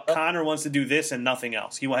doubt Conor wants to do this and nothing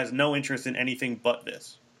else. He has no interest in anything but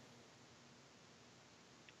this.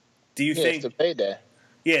 Do you think? It's the payday.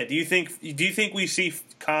 Yeah. Do you think we see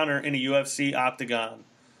Conor in a UFC octagon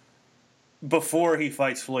before he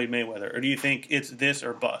fights Floyd Mayweather? Or do you think it's this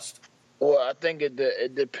or bust? Well, I think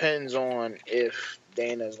it depends on if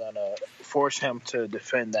Dana's going to force him to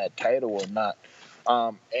defend that title or not.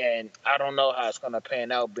 And I don't know how it's going to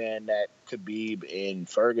pan out, being that Khabib and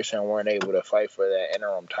Ferguson weren't able to fight for that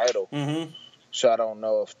interim title. Mm-hmm. So I don't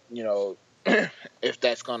know if, if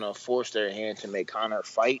that's going to force their hand to make Conor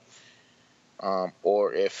fight,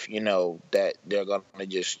 or if, that they're going to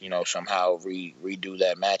just, somehow redo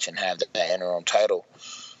that match and have that interim title.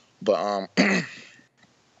 But,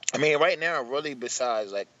 I mean, right now, really,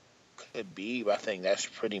 besides, like, Khabib, I think that's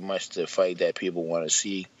pretty much the fight that people want to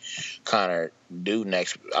see Conor do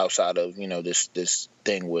next, outside of, this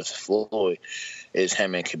thing with Floyd, is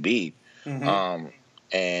him and Khabib. Mm-hmm.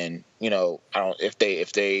 And, I don't, if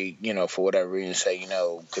they, for whatever reason say,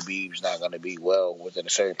 Khabib's not going to be well within a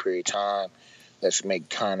certain period of time, let's make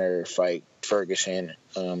Conor fight Ferguson.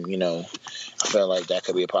 I feel like that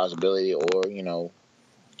could be a possibility, or,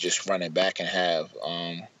 just run it back and have,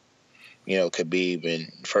 Khabib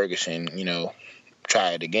and Ferguson,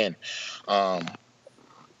 try it again.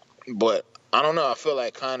 But I don't know. I feel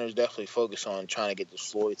like Conor's definitely focused on trying to get this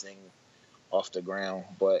Floyd thing off the ground.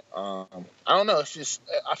 But I don't know. It's just,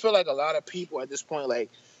 I feel like a lot of people at this point, like,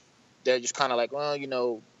 they're just kind of like,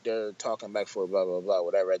 well, they're talking back for blah, blah, blah,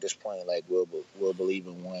 whatever. At this point, like, we'll believe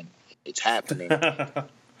in when it's happening.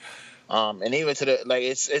 And even to the, like,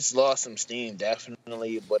 it's lost some steam,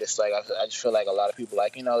 definitely. But it's like, I just feel like a lot of people,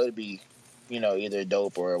 like, it'll be, either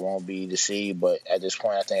dope or it won't be to see. But at this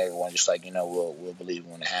point, I think everyone just like, we'll believe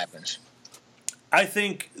when it happens. I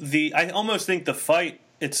almost think the fight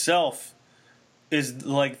itself is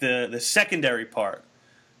like the secondary part,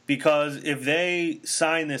 because if they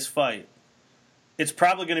sign this fight, it's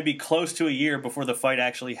probably going to be close to a year before the fight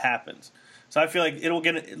actually happens. So I feel like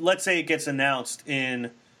let's say it gets announced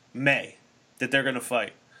in May that they're going to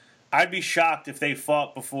fight. I'd be shocked if they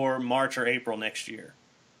fought before March or April next year.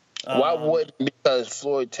 Why would? Because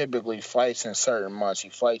Floyd typically fights in certain months. He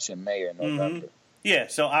fights in May or November. Mm-hmm. Yeah,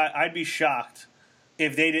 so I'd be shocked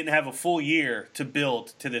if they didn't have a full year to build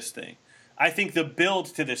to this thing. I think the build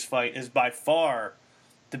to this fight is by far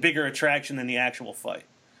the bigger attraction than the actual fight.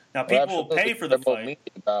 Now, people will pay for the fight. Both media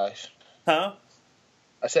guys. Huh?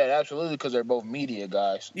 I said absolutely, because they're both media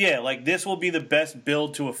guys. Yeah, like, this will be the best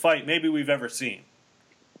build to a fight maybe we've ever seen.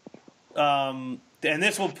 And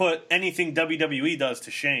this will put anything WWE does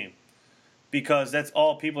to shame, because that's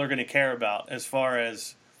all people are going to care about as far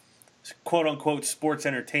as quote-unquote sports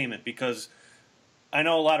entertainment, because I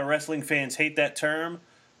know a lot of wrestling fans hate that term,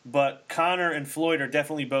 but Conor and Floyd are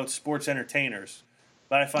definitely both sports entertainers.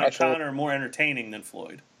 But I find Conor more entertaining than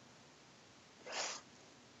Floyd.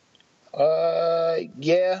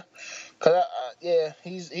 Yeah,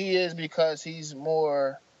 he is, because he's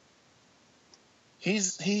more.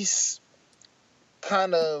 He's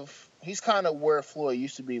kind of where Floyd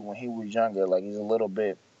used to be when he was younger. Like, he's a little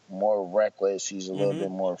bit more reckless. He's a little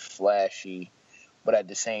bit more flashy, but at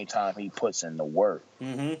the same time, he puts in the work.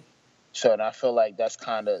 Mm-hmm. So, and I feel like that's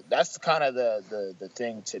kind of the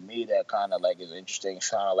thing to me that kind of like is interesting. It's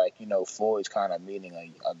kind of like, Floyd's kind of meeting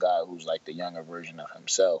a guy who's like the younger version of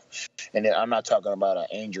himself. And then I'm not talking about an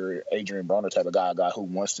Adrian Broner type of guy, a guy who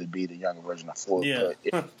wants to be the younger version of Floyd. Yeah.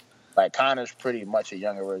 But like, Conor's pretty much a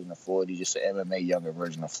younger version of Floyd. He's just an MMA younger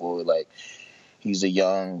version of Floyd. Like, he's a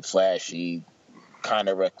young, flashy, kind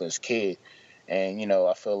of reckless kid. And,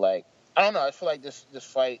 I feel like, I don't know, I feel like this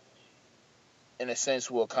fight, in a sense,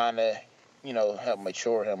 will kind of, help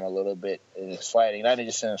mature him a little bit in his fighting. Not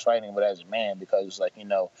just in his fighting, but as a man, because it's like,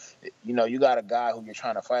 you got a guy who you're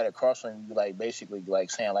trying to fight across from you, like, basically, like,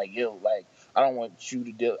 saying, like, yo, like, I don't want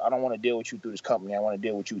to deal with you through this company. I want to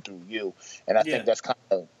deal with you through you. And I think that's kind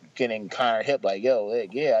of getting Conor hip, like, yo,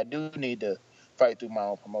 like, yeah, I do need to fight through my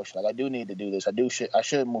own promotion. Like, I do need to do this. I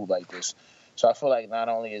should move like this. So I feel like not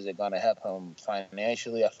only is it going to help him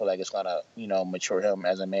financially, I feel like it's going to, mature him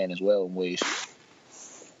as a man as well in ways.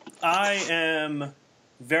 I am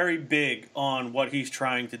very big on what he's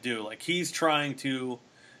trying to do. Like, he's trying to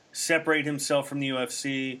separate himself from the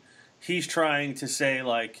UFC. He's trying to say,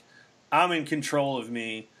 like, I'm in control of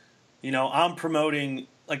me. I'm promoting,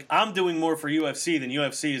 like, I'm doing more for UFC than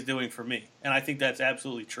UFC is doing for me. And I think that's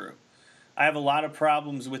absolutely true. I have a lot of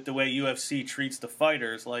problems with the way UFC treats the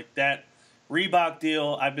fighters. Like, that Reebok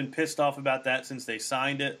deal, I've been pissed off about that since they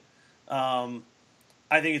signed it.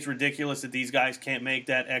 I think it's ridiculous that these guys can't make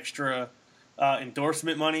that extra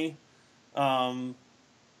endorsement money. But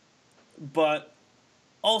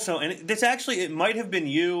also, and this actually, it might have been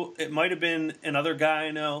you, it might have been another guy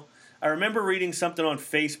I know. I remember reading something on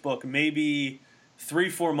Facebook maybe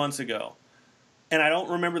 3-4 months ago and I don't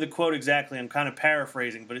remember the quote exactly. I'm kind of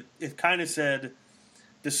paraphrasing, but it kind of said,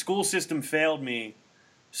 "The school system failed me.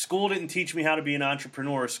 School didn't teach me how to be an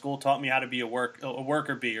entrepreneur. School taught me how to be a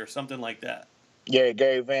worker bee," or something like that. Yeah,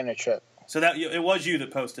 Gary Vaynerchuk. So that it was you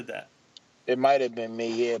that posted that. It might have been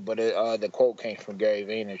me, yeah, but the quote came from Gary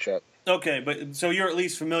Vaynerchuk. Okay, but so you're at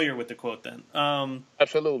least familiar with the quote then.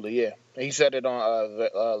 Absolutely, yeah. He said it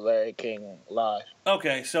on Larry King Live.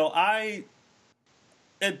 Okay, so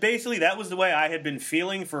basically that was the way I had been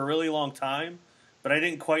feeling for a really long time, but I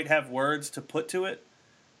didn't quite have words to put to it.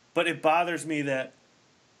 But it bothers me that,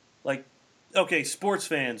 like, okay, sports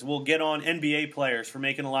fans will get on NBA players for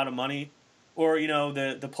making a lot of money, or, you know,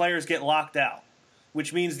 the players get locked out,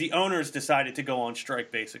 which means the owners decided to go on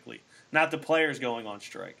strike, basically, not the players going on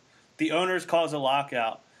strike. The owners cause a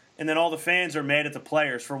lockout, and then all the fans are mad at the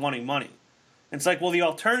players for wanting money. And it's like, well, the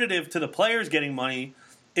alternative to the players getting money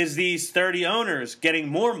is these 30 owners getting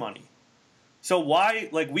more money. So why,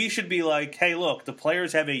 like, we should be like, hey, look, the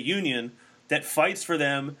players have a union that fights for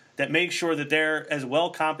them, that makes sure that they're as well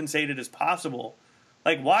compensated as possible.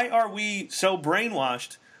 Like, why are we so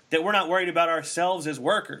brainwashed that we're not worried about ourselves as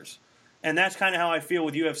workers? And that's kind of how I feel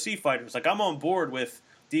with UFC fighters. Like, I'm on board with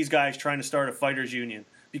these guys trying to start a fighters union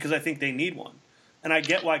because I think they need one. And I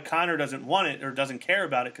get why Conor doesn't want it or doesn't care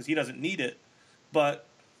about it because he doesn't need it. But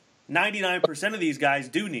 99% of these guys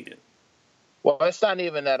do need it. Well, it's not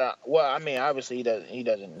even that. Well, I mean, obviously he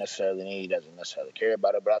doesn't necessarily care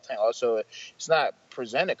about it. But I think also it's not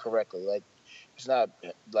presented correctly. Like, it's not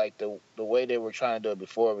like the way they were trying to do it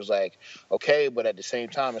before. It was like, okay, but at the same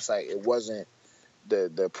time, it's like it wasn't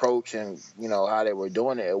the approach and, you know, how they were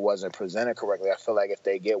doing it. It wasn't presented correctly. I feel like if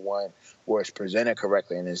they get one where it's presented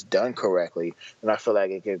correctly and it's done correctly, then I feel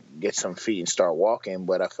like it could get some feet and start walking.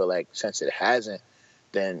 But I feel like since it hasn't,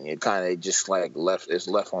 then it kind of just like it's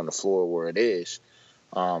left on the floor where it is.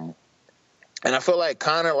 And I feel like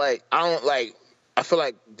Conor, like, I feel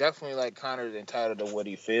like definitely like Conor's entitled to what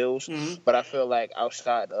he feels, but I feel like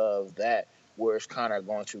outside of that, where's Conor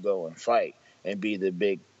going to go and fight and be the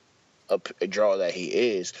big draw that he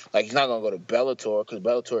is? Like, he's not going to go to Bellator because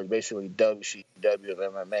Bellator is basically WCW of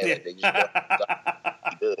MMA. Like, they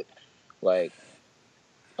just good.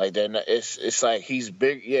 Like then it's like he's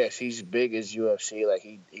big. Yes, he's big as UFC. Like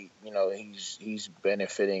he you know, he's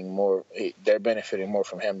benefiting more. They're benefiting more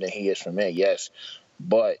from him than he is from it. Yes,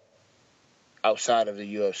 but outside of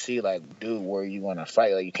the UFC, like, dude, where are you gonna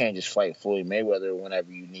fight? Like, you can't just fight Floyd Mayweather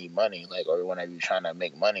whenever you need money, like, or whenever you're trying to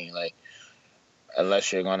make money, like,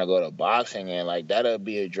 unless you're gonna go to boxing, and like that'll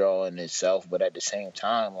be a draw in itself. But at the same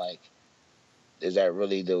time, like, is that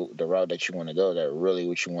really the route that you want to go? Is that really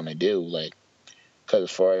what you want to do? Like, because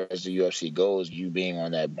as far as the UFC goes, you being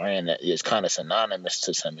on that brand, that is kind of synonymous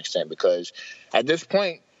to some extent. Because at this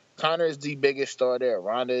point, Conor is the biggest star there.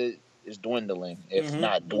 Ronda is dwindling, if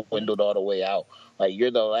not dwindled all the way out. Like,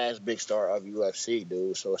 you're the last big star of UFC,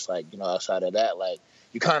 dude. So it's like, you know, outside of that, like,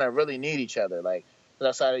 you kind of really need each other. Like,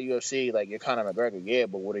 outside of UFC, like, you're Conor McGregor, yeah,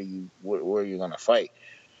 but where are you gonna fight?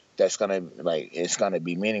 That's gonna, like, it's gonna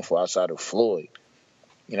be meaningful outside of Floyd.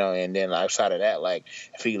 You know, and then outside of that, like,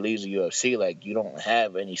 if he leaves the UFC, like, you don't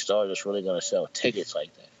have any stars that's really going to sell tickets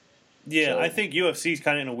like that. Yeah, so I think UFC's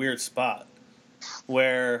kind of in a weird spot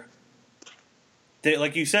where,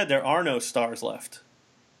 like you said, there are no stars left.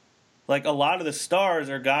 Like, a lot of the stars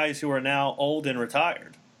are guys who are now old and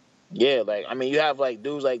retired. Yeah, like, I mean, you have, like,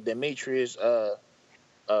 dudes like Demetrius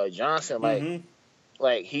Johnson, like,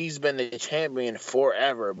 like, he's been the champion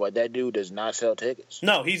forever, but that dude does not sell tickets.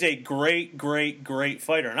 No, he's a great, great, great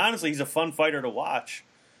fighter. And honestly, he's a fun fighter to watch.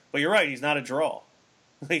 But you're right, he's not a draw.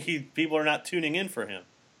 Like, people are not tuning in for him.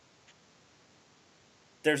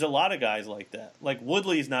 There's a lot of guys like that. Like,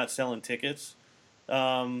 Woodley's not selling tickets.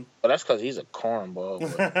 Well, that's because he's a cornball.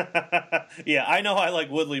 Yeah, I know I like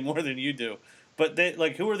Woodley more than you do. But,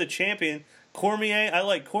 like, who are the champion? Cormier, I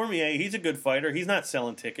like Cormier. He's a good fighter. He's not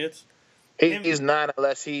selling tickets. He's not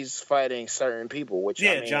unless he's fighting certain people. Which,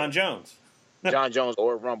 yeah, I mean, John Jones. John Jones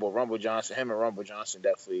or Rumble Johnson. Him and Rumble Johnson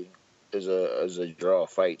definitely is a draw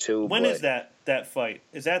fight too. When is that fight?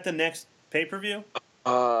 Is that the next pay-per-view?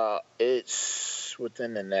 It's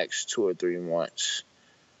within the next 2 or 3 months.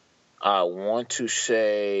 I want to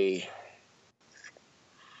say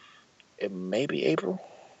it may be April.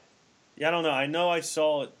 Yeah, I don't know. I know I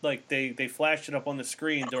saw it, like, they flashed it up on the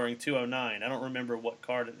screen during 209. I don't remember what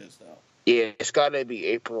card it is, though. Yeah, it's got to be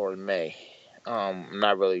April or May. I'm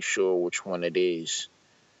not really sure which one it is.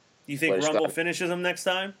 You think Rumble finishes him next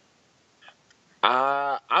time?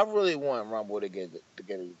 I really want Rumble to get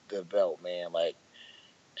the belt, man. Like,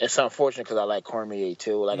 it's unfortunate because I like Cormier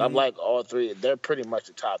too. Like, I'm like all three. They're pretty much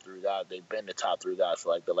the top 3 guys. They've been the top 3 guys for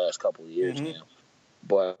like the last couple of years now.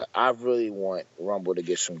 but I really want Rumble to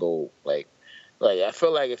get some gold. Like I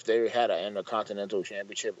feel like if they had an Intercontinental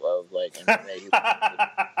Championship of like MMA, he would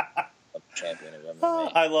be champion of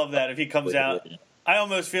MMA. I love that. If he comes out, I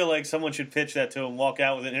almost feel like someone should pitch that to him. Walk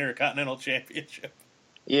out with an Intercontinental Championship.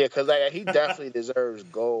 Yeah, because like he definitely deserves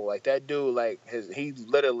gold. Like that dude, like he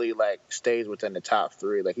literally like stays within the top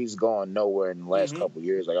 3. Like he's gone nowhere in the last couple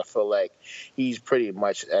years. Like I feel like he's pretty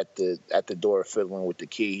much at the door fiddling with the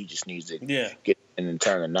key. He just needs to get in and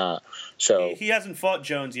turn the knob. So he hasn't fought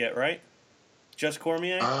Jones yet, right? Just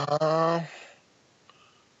Cormier.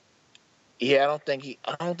 Yeah, I don't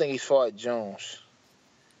think he's fought Jones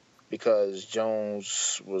because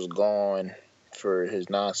Jones was gone for his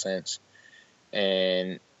nonsense.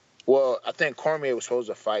 And, well, I think Cormier was supposed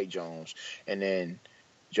to fight Jones, and then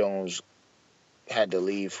Jones had to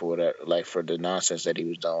leave for whatever, like for the nonsense that he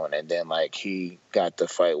was doing, and then like he got the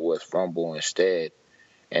fight with Rumble instead,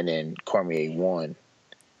 and then Cormier won.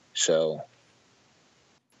 So,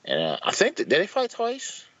 and I think did they fight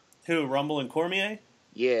twice? Who, Rumble and Cormier?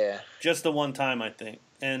 Yeah, just the one time, I think,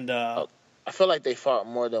 and I feel like they fought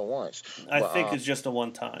more than once. I think it's just the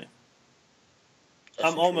one time.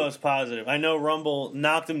 I'm almost positive. I know Rumble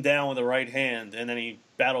knocked him down with a right hand, and then he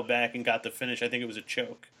battled back and got the finish. I think it was a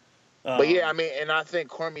choke. But yeah, I mean, and I think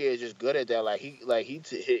Cormier is just good at that. Like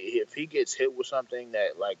if he gets hit with something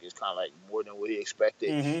that like is kind of like more than what he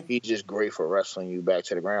expected, he's just great for wrestling you back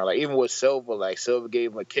to the ground. Like even with Silva, like Silva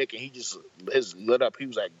gave him a kick and he just lit up. He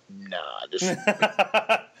was like, nah, this. No,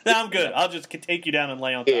 I'm good. I'll just take you down and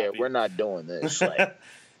lay on top. Yeah, we're not doing this. Like,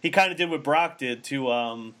 he kind of did what Brock did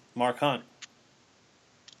to Mark Hunt.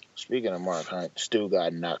 Speaking of Mark Hunt, Stu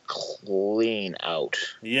got knocked clean out.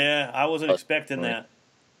 Yeah, I wasn't expecting that.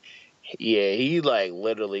 Yeah, he like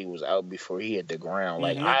literally was out before he hit the ground.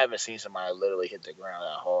 Like I haven't seen somebody literally hit the ground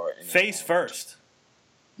that hard. Face first.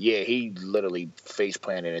 Yeah, he literally face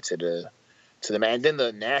planted into the man. And then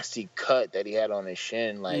the nasty cut that he had on his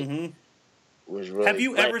shin, like was really. Have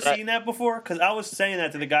you ever seen that before? Because I was saying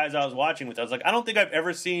that to the guys I was watching with. I was like, I don't think I've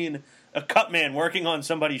ever seen a cut man working on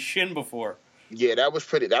somebody's shin before. Yeah, that was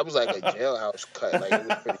pretty. That was like a jailhouse cut. Like it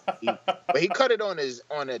was pretty deep. But he cut it on his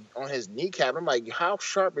kneecap. I'm like, how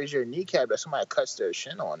sharp is your kneecap that somebody cuts their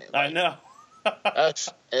shin on it? Like, I know.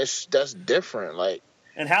 that's different. Like,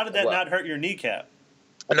 and how did that not hurt your kneecap?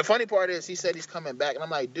 And the funny part is, he said he's coming back, and I'm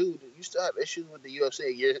like, dude, you still have issues with the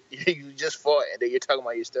UFC. You just fought, and then you're talking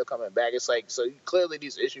about you're still coming back. It's like, so clearly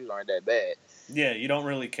these issues aren't that bad. Yeah, you don't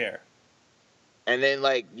really care. And then,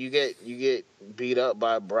 like, you get beat up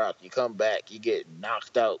by Brock. You come back, you get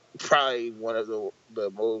knocked out. Probably one of the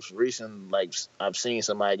most recent, like, I've seen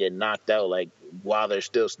somebody get knocked out, like, while they're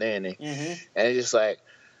still standing. And it's just like,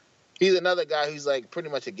 he's another guy who's, like, pretty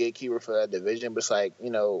much a gatekeeper for that division. But it's like, you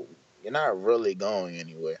know, you're not really going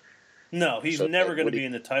anywhere. No, he's never going to be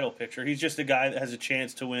in the title picture. He's just a guy that has a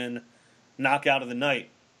chance to win knockout of the night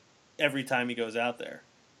every time he goes out there.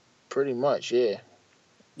 Pretty much, yeah.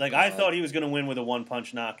 Like, I thought he was going to win with a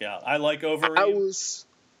one-punch knockout. I like Overeem.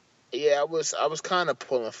 I was kind of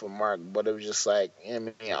pulling for Mark, but it was just like, I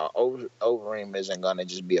mean, Overeem isn't going to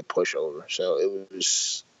just be a pushover. So it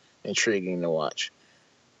was intriguing to watch.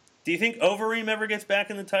 Do you think Overeem ever gets back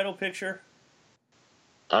in the title picture?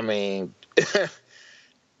 I mean...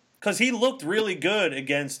 Because he looked really good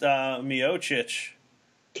against Miocic.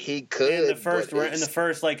 He could. In the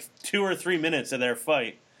first, like, 2 or 3 minutes of their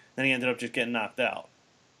fight. Then he ended up just getting knocked out.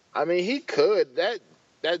 I mean, he could. That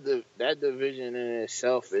division in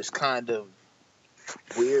itself is kind of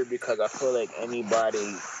weird because I feel like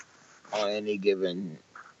anybody on any given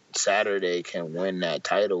Saturday can win that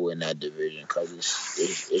title in that division because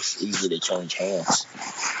it's easy to change hands.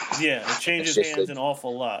 Yeah, it changes hands an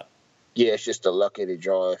awful lot. Yeah, it's just the luck of the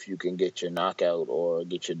draw if you can get your knockout or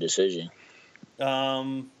get your decision.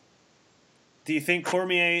 Do you think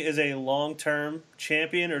Cormier is a long-term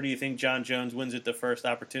champion, or do you think John Jones wins it the first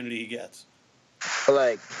opportunity he gets? I feel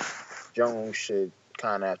like Jones should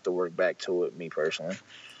kind of have to work back to it, me personally,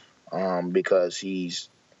 because he's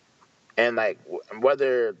and like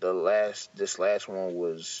whether this last one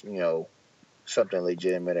was, you know, something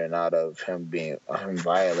legitimate or not of him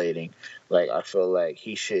violating, like I feel like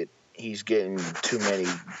he's getting too many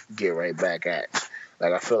get right back acts.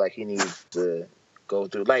 Like I feel like he needs to go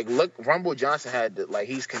through. Like, look, Rumble Johnson had to, like,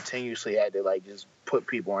 he's continuously had to, like, just put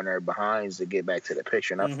people on their behinds to get back to the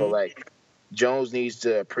picture. And I feel like Jones needs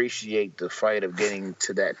to appreciate the fight of getting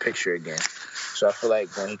to that picture again. So I feel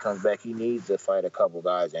like when he comes back, he needs to fight a couple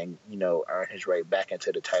guys and, you know, earn his right back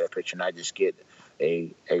into the title picture, not just get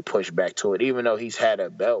a push back to it. Even though he's had a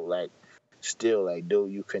belt, like, still, like,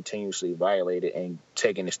 dude, you continuously violated and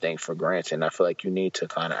taking this thing for granted. And I feel like you need to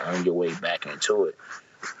kind of earn your way back into it.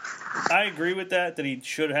 I agree with that he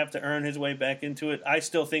should have to earn his way back into it. I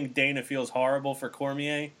still think Dana feels horrible for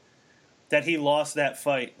Cormier that he lost that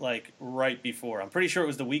fight, like, right before. I'm pretty sure it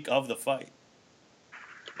was the week of the fight.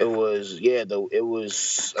 It was, it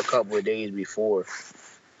was a couple of days before.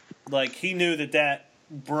 Like, he knew that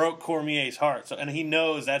broke Cormier's heart. So, and he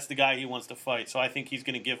knows that's the guy he wants to fight. So I think he's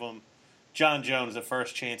going to give him John Jones the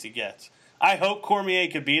first chance he gets. I hope Cormier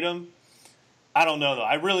could beat him. I don't know, though.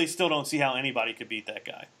 I really still don't see how anybody could beat that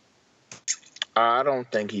guy. I don't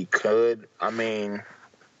think he could. I mean,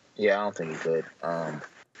 I don't think he could. I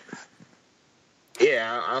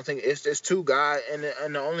don't think it's two guys, and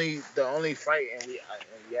the only fight, and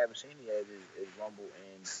we haven't seen it yet, is Rumble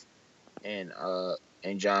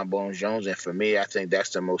and John Bones Jones. And for me, I think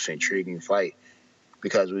that's the most intriguing fight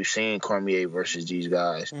because we've seen Cormier versus these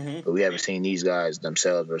guys, but we haven't seen these guys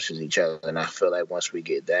themselves versus each other. And I feel like once we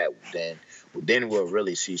get that, then we'll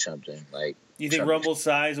really see something. Like, you think Rumble's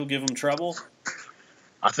size will give him trouble?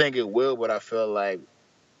 I think it will, but I feel like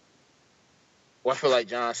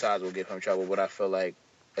John's size will give him trouble. But I feel like,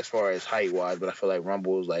 as far as height wise, but I feel like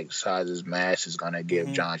Rumble's like size, mass is gonna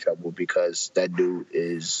give John trouble because that dude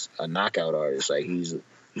is a knockout artist. Like he's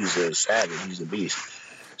a savage, he's a beast.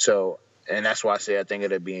 So, and that's why I say I think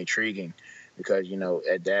it'll be intriguing because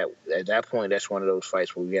at that point that's one of those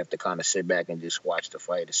fights where we have to kind of sit back and just watch the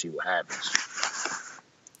fight to see what happens.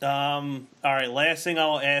 All right, last thing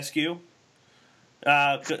I'll ask you.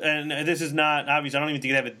 And this is not, obvious, I don't even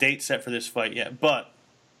think you have a date set for this fight yet, but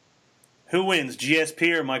who wins,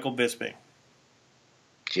 GSP or Michael Bisping?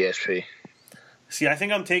 GSP. See, I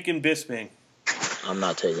think I'm taking Bisping. I'm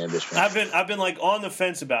not taking Bisping. I've been like on the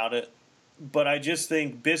fence about it, but I just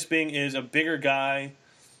think Bisping is a bigger guy.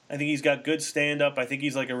 I think he's got good stand-up. I think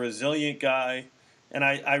he's like a resilient guy. And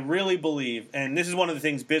I really believe, and this is one of the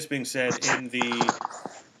things Bisping said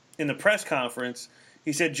in the press conference.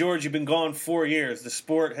 He said, George, you've been gone 4 years. The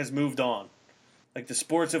sport has moved on. Like, the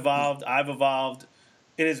sport's evolved. I've evolved.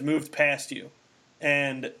 It has moved past you.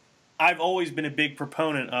 And I've always been a big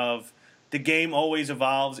proponent of the game always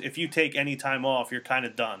evolves. If you take any time off, you're kind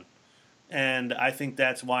of done. And I think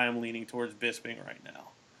that's why I'm leaning towards Bisping right now.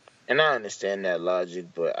 And I understand that logic,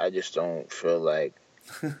 but I just don't feel like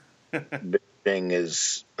Bisping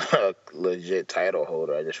is a legit title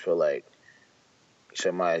holder. I just feel like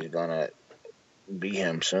somebody's going to beat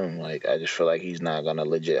him soon. Like, I just feel like he's not gonna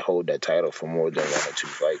legit hold that title for more than 1 or 2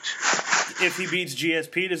 fights. If he beats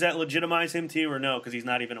GSP, does that legitimize him to you or no? Because he's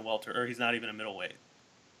not even a welter or he's not even a middleweight.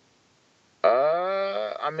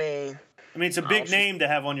 I mean, it's a big name to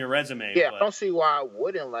have on your resume. Yeah, but I don't see why I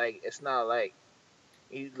wouldn't. Like, it's not like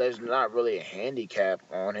there's not really a handicap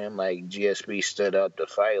on him. Like, GSP stood up to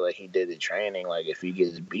fight. Like, he did the training. Like, if he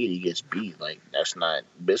gets beat, he gets beat. Like, that's not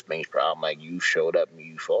Bisping's problem. Like, you showed up and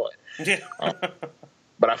you fought. Yeah.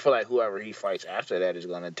 But I feel like whoever he fights after that is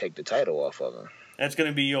going to take the title off of him. That's going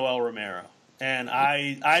to be Yoel Romero. And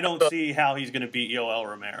I don't see how he's going to beat Yoel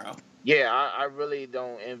Romero. Yeah, I really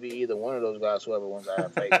don't envy either one of those guys, whoever ones I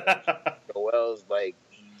have faced. Yoel's, like,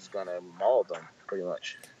 he's going to maul them, pretty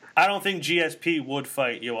much. I don't think GSP would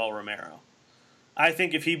fight Yoel Romero. I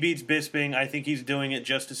think if he beats Bisping, I think he's doing it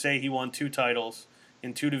just to say he won 2 titles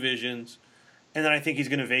in 2 divisions. And then I think he's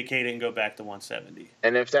going to vacate it and go back to 170.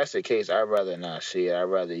 And if that's the case, I'd rather not see it. I'd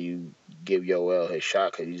rather you give Yoel his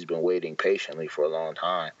shot because he's been waiting patiently for a long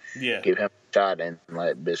time. Yeah. Give him a shot and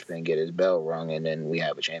let Bisping get his bell rung, and then we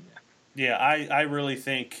have a champion. Yeah, I really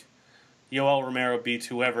think Yoel Romero beats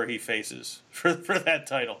whoever he faces for that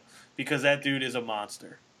title because that dude is a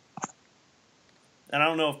monster. And I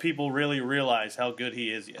don't know if people really realize how good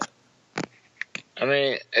he is yet. I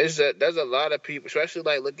mean, there's a lot of people, especially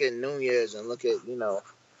like look at Nunez and look at,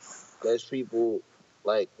 there's people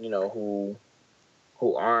like, who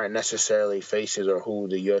aren't necessarily faces or who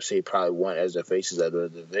the UFC probably want as the faces of the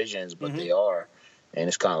divisions, but they are. And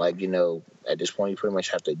it's kind of like, at this point you pretty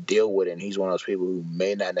much have to deal with it. And he's one of those people who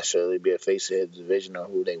may not necessarily be a face of the division or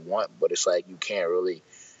who they want, but it's like this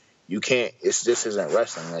isn't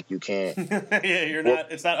wrestling. Like, you can't. Yeah,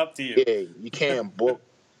 it's not up to you. Yeah, you can't book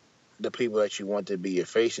the people that you want to be your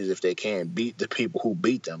faces if they can't beat the people who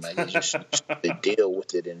beat them. Like, it's just to deal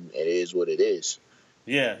with it, and it is what it is.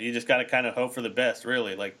 Yeah, you just got to kind of hope for the best,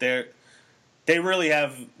 really. Like, they really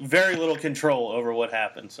have very little control over what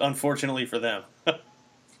happens, unfortunately for them.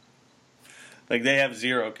 Like, they have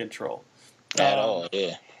zero control. At all,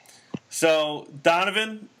 yeah. So,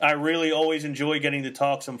 Donovan, I really always enjoy getting to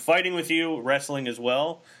talk some fighting with you, wrestling as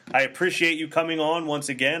well. I appreciate you coming on once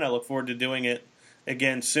again. I look forward to doing it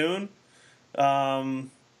again soon.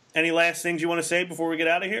 Any last things you want to say before we get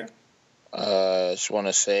out of here? I just want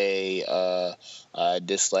to say I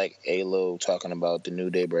dislike A-Lo talking about the New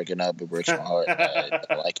Day breaking up. It breaks my heart. I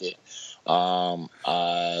don't like it.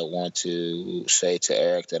 I want to say to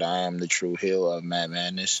Eric that I am the true heel of Mad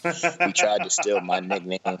Madness. He tried to steal my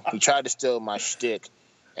nickname. He tried to steal my shtick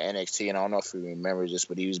at NXT, and I don't know if he remembers this,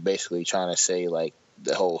 but he was basically trying to say, like,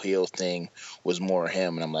 the whole heel thing was more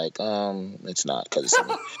him, and I'm like, it's not, because it's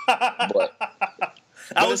me. But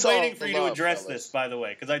I was waiting for you to address this, by the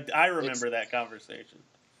way, because I remember that conversation.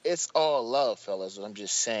 It's all love, fellas. I'm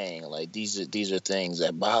just saying, like, these are things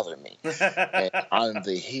that bother me. And I'm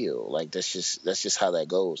the heel. Like, that's just how that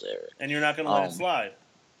goes, Eric. And you're not going to let it slide.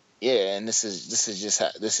 Yeah, and this is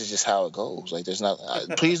just how it goes. Like, there's not.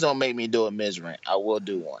 Please don't make me do a Miz rant. I will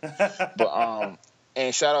do one. But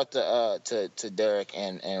and shout out to Derek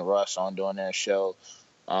and Russ on doing their show.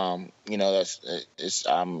 I'm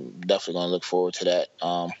definitely gonna look forward to that.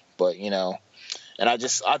 But and I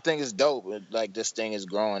think it's dope. Like, this thing is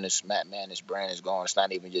growing. This Matt Madness brand is growing. It's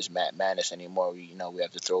not even just Matt Madness anymore. We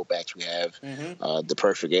have the throwbacks. We have the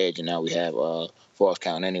Perfect Edge, and now we have Falls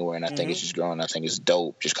Count Anywhere. And I think it's just growing. I think it's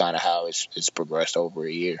dope. Just kind of how it's progressed over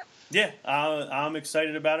a year. Yeah, I'm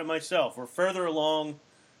excited about it myself. We're further along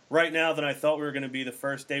right now than I thought we were going to be the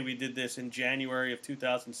first day we did this in January of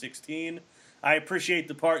 2016. I appreciate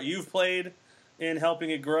the part you've played in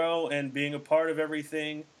helping it grow and being a part of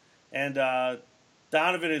everything. And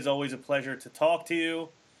Donovan, it's always a pleasure to talk to you.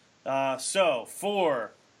 Let's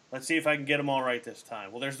see if I can get them all right this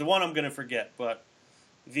time. Well, there's the one I'm going to forget, but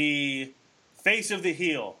the face of the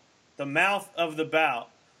heel, the mouth of the bout,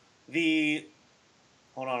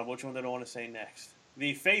 hold on, which one did I want to say next?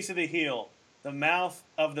 The face of the heel, the mouth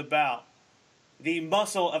of the bout, the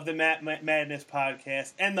muscle of the Madness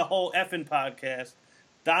podcast, and the whole effing podcast.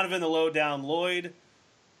 Donovan the Lowdown Lloyd.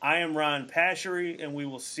 I am Ron Pashery, and we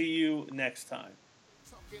will see you next time.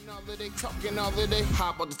 Talking all of day.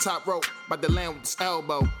 Hop on the top rope, about to land with this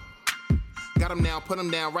elbow. Got him now, put him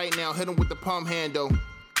down right now, hit him with the palm handle.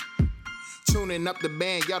 Tuning up the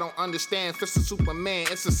band, y'all don't understand. Fist of Superman,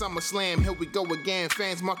 it's a SummerSlam. Here we go again.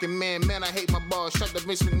 Fans marking man, I hate my balls. Shut the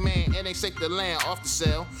Vince McMahon, it ain't safe to land off the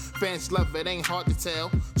cell. Fans love it, ain't hard to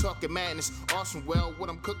tell. Talking madness, awesome. Well, what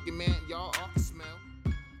I'm cooking, man, y'all off the